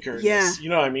heaviness, anchoredness. Yeah. You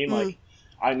know what I mean? Like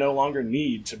I no longer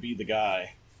need to be the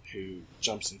guy who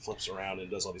jumps and flips around and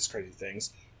does all these crazy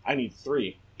things. I need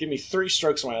 3. Give me 3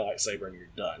 strokes of my lightsaber and you're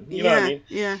done. You know what I mean?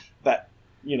 Yeah. That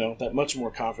much more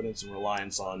confidence and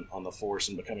reliance on the Force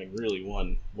and becoming really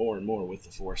one more and more with the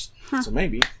Force. So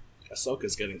maybe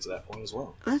Ahsoka's getting to that point as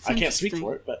well. I can't speak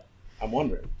for it, but I'm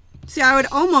wondering. See, I would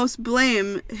almost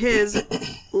blame his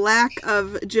lack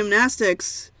of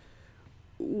gymnastics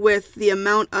with the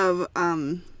amount of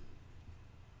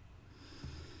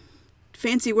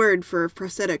fancy word for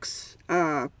prosthetics.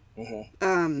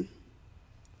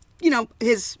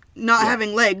 His not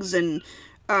having legs and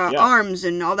arms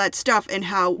and all that stuff, and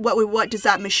how what does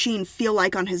that machine feel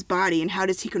like on his body, and how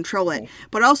does he control it?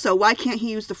 But also, why can't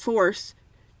he use the Force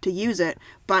to use it?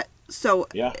 But so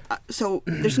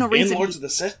there's no reason. In Lords of the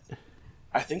Sith,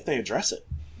 I think they address it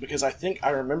because I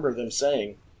remember them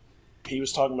saying he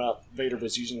was talking about Vader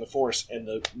was using the Force, and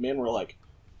the men were like,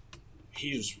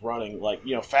 he was running like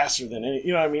faster than any.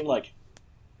 You know what I mean? Like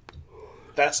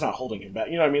that's not holding him back.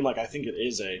 You know what I mean? Like I think it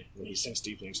is when he sinks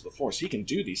deeply into the Force, he can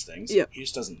do these things. Yeah. He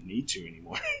just doesn't need to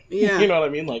anymore. Yeah. You know what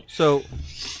I mean? Like so.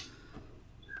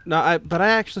 No, but I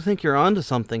actually think you're onto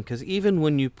something because even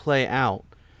when you play out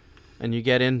and you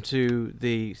get into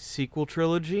the sequel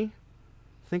trilogy,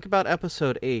 think about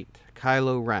Episode 8,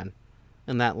 Kylo Ren,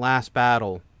 and that last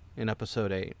battle in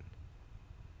Episode 8.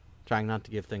 Trying not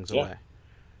to give things away.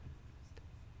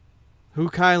 Who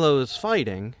Kylo is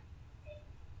fighting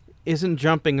isn't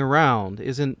jumping around,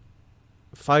 isn't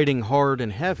fighting hard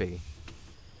and heavy.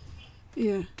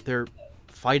 Yeah. They're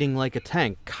fighting like a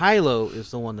tank. Kylo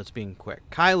is the one that's being quick.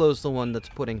 Kylo's the one that's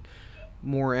putting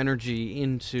more energy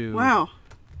into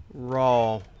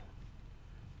Raw.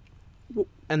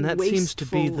 And that seems to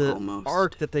be the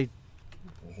arc that they...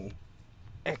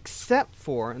 Except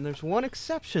for, and there's one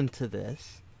exception to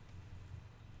this,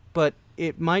 but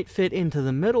it might fit into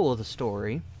the middle of the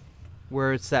story,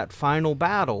 where it's that final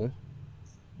battle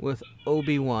with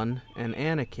Obi-Wan and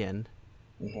Anakin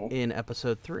in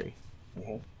Episode 3.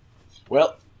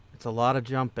 Well, it's a lot of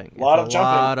jumping. A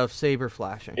lot of saber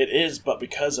flashing. It is, but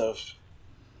because of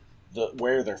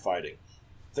where they're fighting.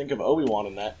 Think of Obi-Wan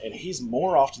in that, and he's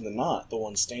more often than not the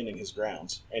one standing his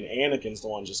ground, and Anakin's the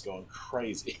one just going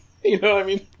crazy. You know what I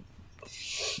mean?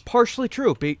 Partially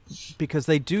true, because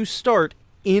they do start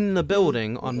in the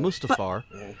building on Mustafar,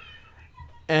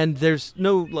 and there's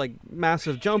no like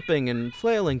massive jumping and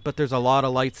flailing, but there's a lot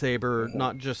of lightsaber,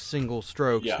 not just single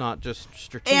strokes, not just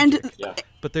strategic,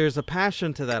 but there's a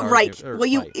passion to that. Right.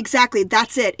 Well, exactly.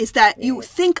 That's it. Is that you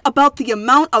think about the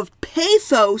amount of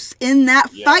pathos in that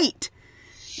fight?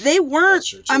 They weren't.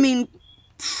 I mean,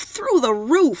 through the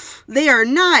roof. They are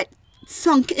not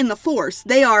sunk in the Force.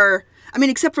 They are. I mean,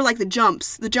 except for like the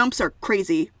jumps. The jumps are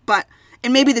crazy,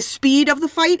 and maybe the speed of the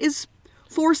fight is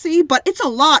Forcey, but it's a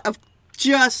lot of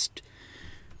just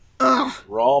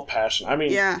raw passion. I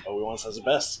mean, Obi-Wan says it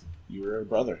best. You were a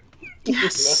brother.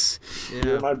 Yes.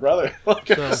 You were my brother.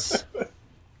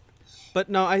 But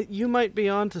no, you might be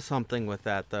onto something with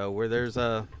that though, where there's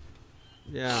a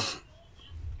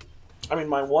I mean,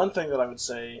 my one thing that I would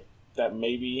say that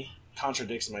maybe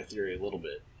contradicts my theory a little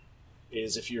bit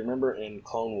is if you remember in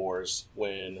Clone Wars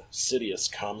when Sidious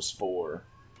comes for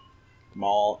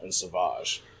Maul and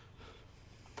Savage,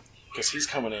 because he's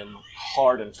coming in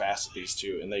hard and fast at these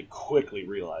two, and they quickly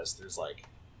realize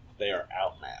they are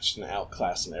outmatched and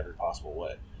outclassed in every possible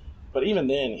way. But even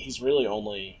then, he's really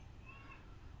only,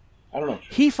 I don't know.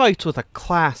 He fights with a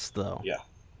class, though. Yeah.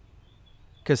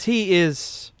 Because he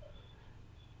is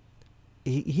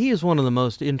one of the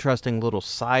most interesting little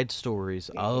side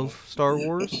stories of Star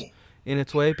Wars in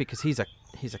its way, because he's a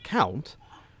count,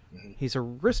 he's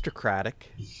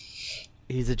aristocratic,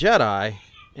 he's a Jedi,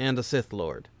 and a Sith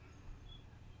Lord.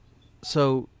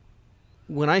 So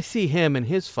when I see him in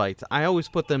his fights, I always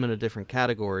put them in a different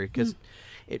category, because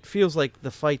it feels like the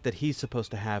fight that he's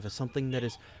supposed to have is something that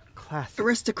is classic.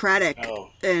 Aristocratic,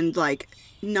 and like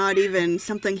not even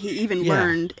something he even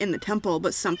learned in the temple,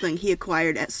 but something he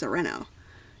acquired at Sereno,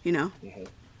 you know?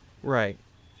 Right.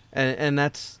 And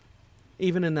that's,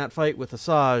 even in that fight with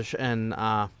Asajj and,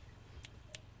 I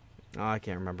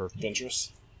can't remember.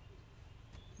 Ventress?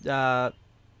 Yeah.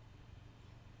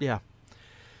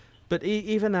 But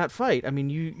even that fight, I mean,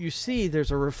 you see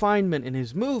there's a refinement in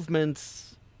his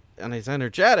movements, and he's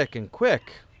energetic and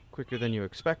quicker than you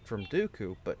expect from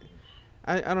Dooku, but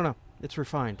I don't know. It's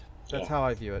refined. That's how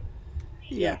I view it.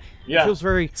 Yeah. It feels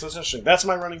very... So it's interesting. That's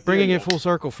my running theory. Bringing it full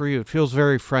circle for you, it feels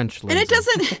very French, Lindsay.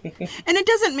 And it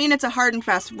doesn't mean it's a hard and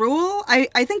fast rule.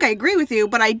 I think I agree with you,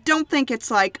 but I don't think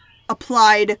it's like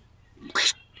applied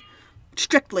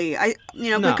strictly.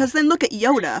 Because then look at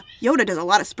Yoda. Yoda does a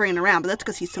lot of spraying around, but that's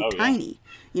because he's so tiny,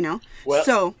 you know?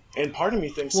 Well, and part of me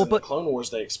thinks in the Clone Wars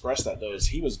they expressed that, though, is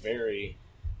he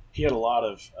had a lot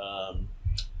of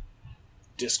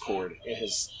discord in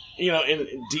his...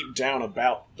 in deep down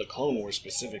about the Clone Wars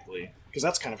specifically, because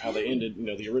that's kind of how they ended,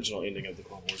 the original ending of the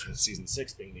Clone Wars with Season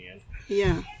 6 being the end.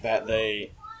 Yeah. That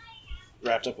they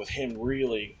wrapped up with him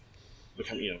really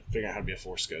becoming, figuring out how to be a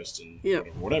Force ghost and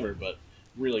whatever, but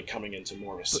really coming into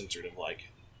more of a centered of, like,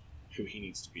 who he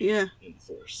needs to be in the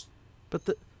Force. But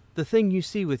the thing you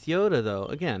see with Yoda, though,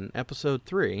 again, Episode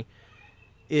 3,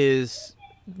 is,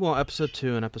 well, Episode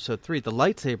 2 and Episode 3, the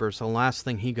lightsaber is the last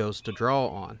thing he goes to draw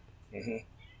on. Mm-hmm.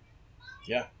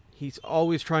 Yeah. He's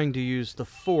always trying to use the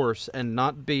Force and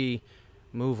not be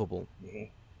movable. Mm-hmm.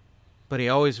 But he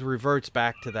always reverts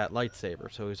back to that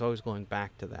lightsaber, so he's always going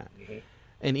back to that. Mm-hmm.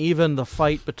 And even the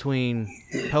fight between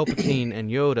Palpatine and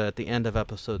Yoda at the end of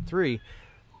Episode 3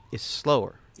 is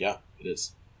slower. Yeah, it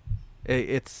is.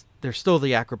 There's still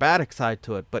the acrobatic side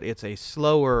to it, but it's a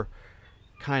slower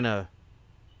kind of...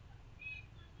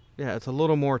 Yeah, it's a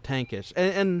little more tankish.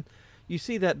 And you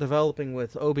see that developing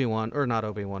with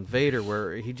Vader,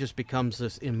 where he just becomes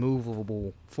this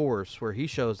immovable force, where he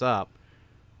shows up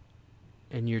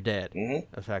and you're dead,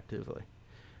 effectively.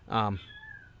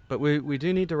 But we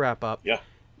do need to wrap up. Yeah.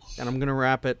 and I'm going to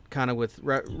wrap it kind of with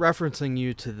referencing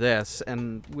you to this,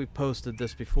 and we posted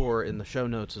this before in the show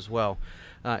notes as well.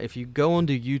 If you go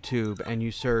onto YouTube and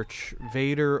you search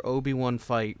Vader Obi-Wan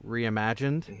fight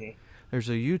reimagined, there's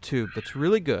a YouTube that's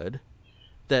really good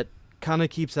that kind of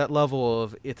keeps that level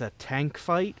of it's a tank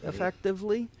fight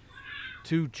effectively,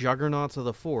 two juggernauts of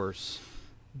the Force,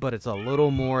 but it's a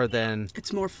little more than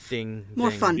it's more ding, more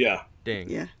ding, fun. Yeah.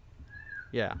 Ding.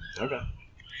 Yeah. Okay.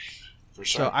 For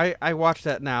sure. So I watch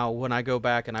that now when I go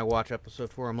back and I watch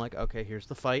episode 4. I'm like, okay, here's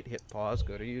the fight. Hit pause.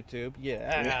 Go to YouTube.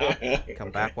 Yeah.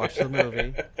 Come back. Watch the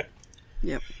movie.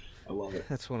 Yep. I love it.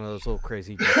 That's one of those little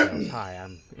crazy details. Hi,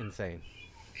 I'm insane.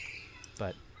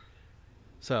 But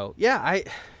so yeah,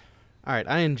 all right.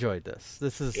 I enjoyed this.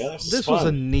 This was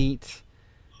a neat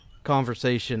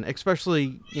conversation,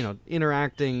 especially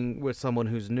interacting with someone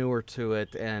who's newer to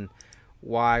it and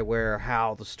why, where,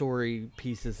 how, the story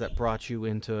pieces that brought you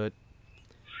into it.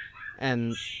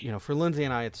 And, for Lindsay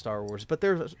and I, it's Star Wars, but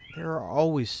there are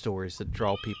always stories that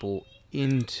draw people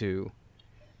into,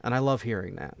 and I love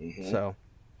hearing that. So,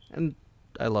 and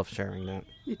I love sharing that.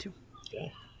 Me too. Yeah.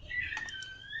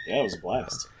 Yeah, it was a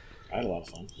blast. I had a lot of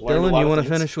fun. Dylan, you want to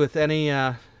finish with any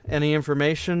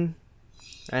information?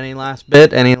 Any last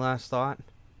bit? Any last thought?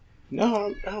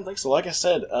 No, I don't think so. Like I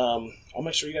said, I'll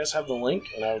make sure you guys have the link,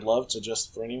 and I would love to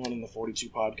just, for anyone in the 42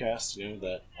 podcast,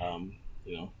 that,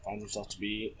 finds himself to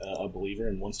be a believer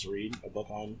and wants to read a book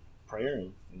on prayer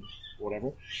and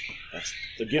whatever. That's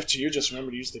the gift to you. Just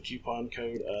remember to use the coupon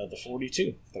code, the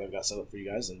 42 that I've got set up for you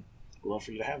guys, and we'd love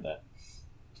for you to have that.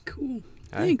 Cool.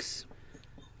 Thanks.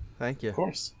 Thank you. Of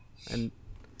course. And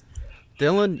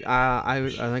Dylan, I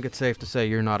think it's safe to say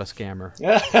you're not a scammer.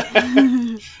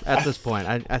 At this point,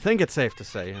 I think it's safe to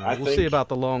say. We'll see about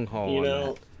the long haul. You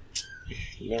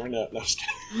never know. No, I'm just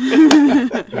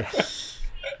kidding. Yeah.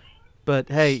 But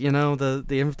hey, the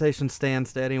invitation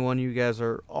stands to anyone. You guys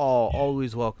are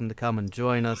always welcome to come and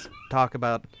join us. Talk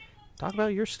about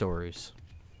your stories,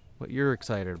 what you're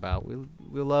excited about.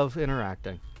 We love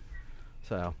interacting.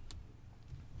 So,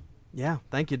 yeah,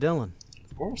 thank you, Dylan.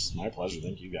 Of course, my pleasure.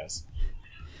 Thank you, guys.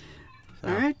 So,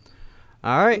 all right.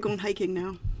 I'm going hiking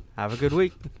now. Have a good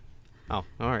week. Oh,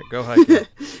 all right. Go hiking.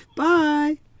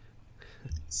 Bye.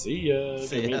 See ya.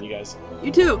 Good meeting you guys.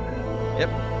 You too. Yep.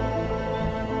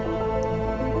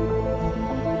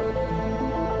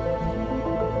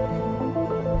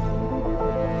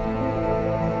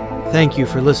 Thank you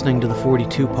for listening to the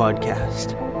 42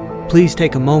 podcast. Please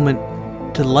take a moment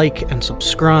to like and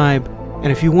subscribe.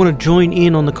 And if you want to join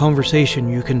in on the conversation,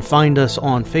 you can find us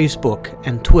on Facebook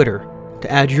and Twitter to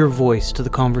add your voice to the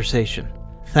conversation.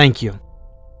 Thank you.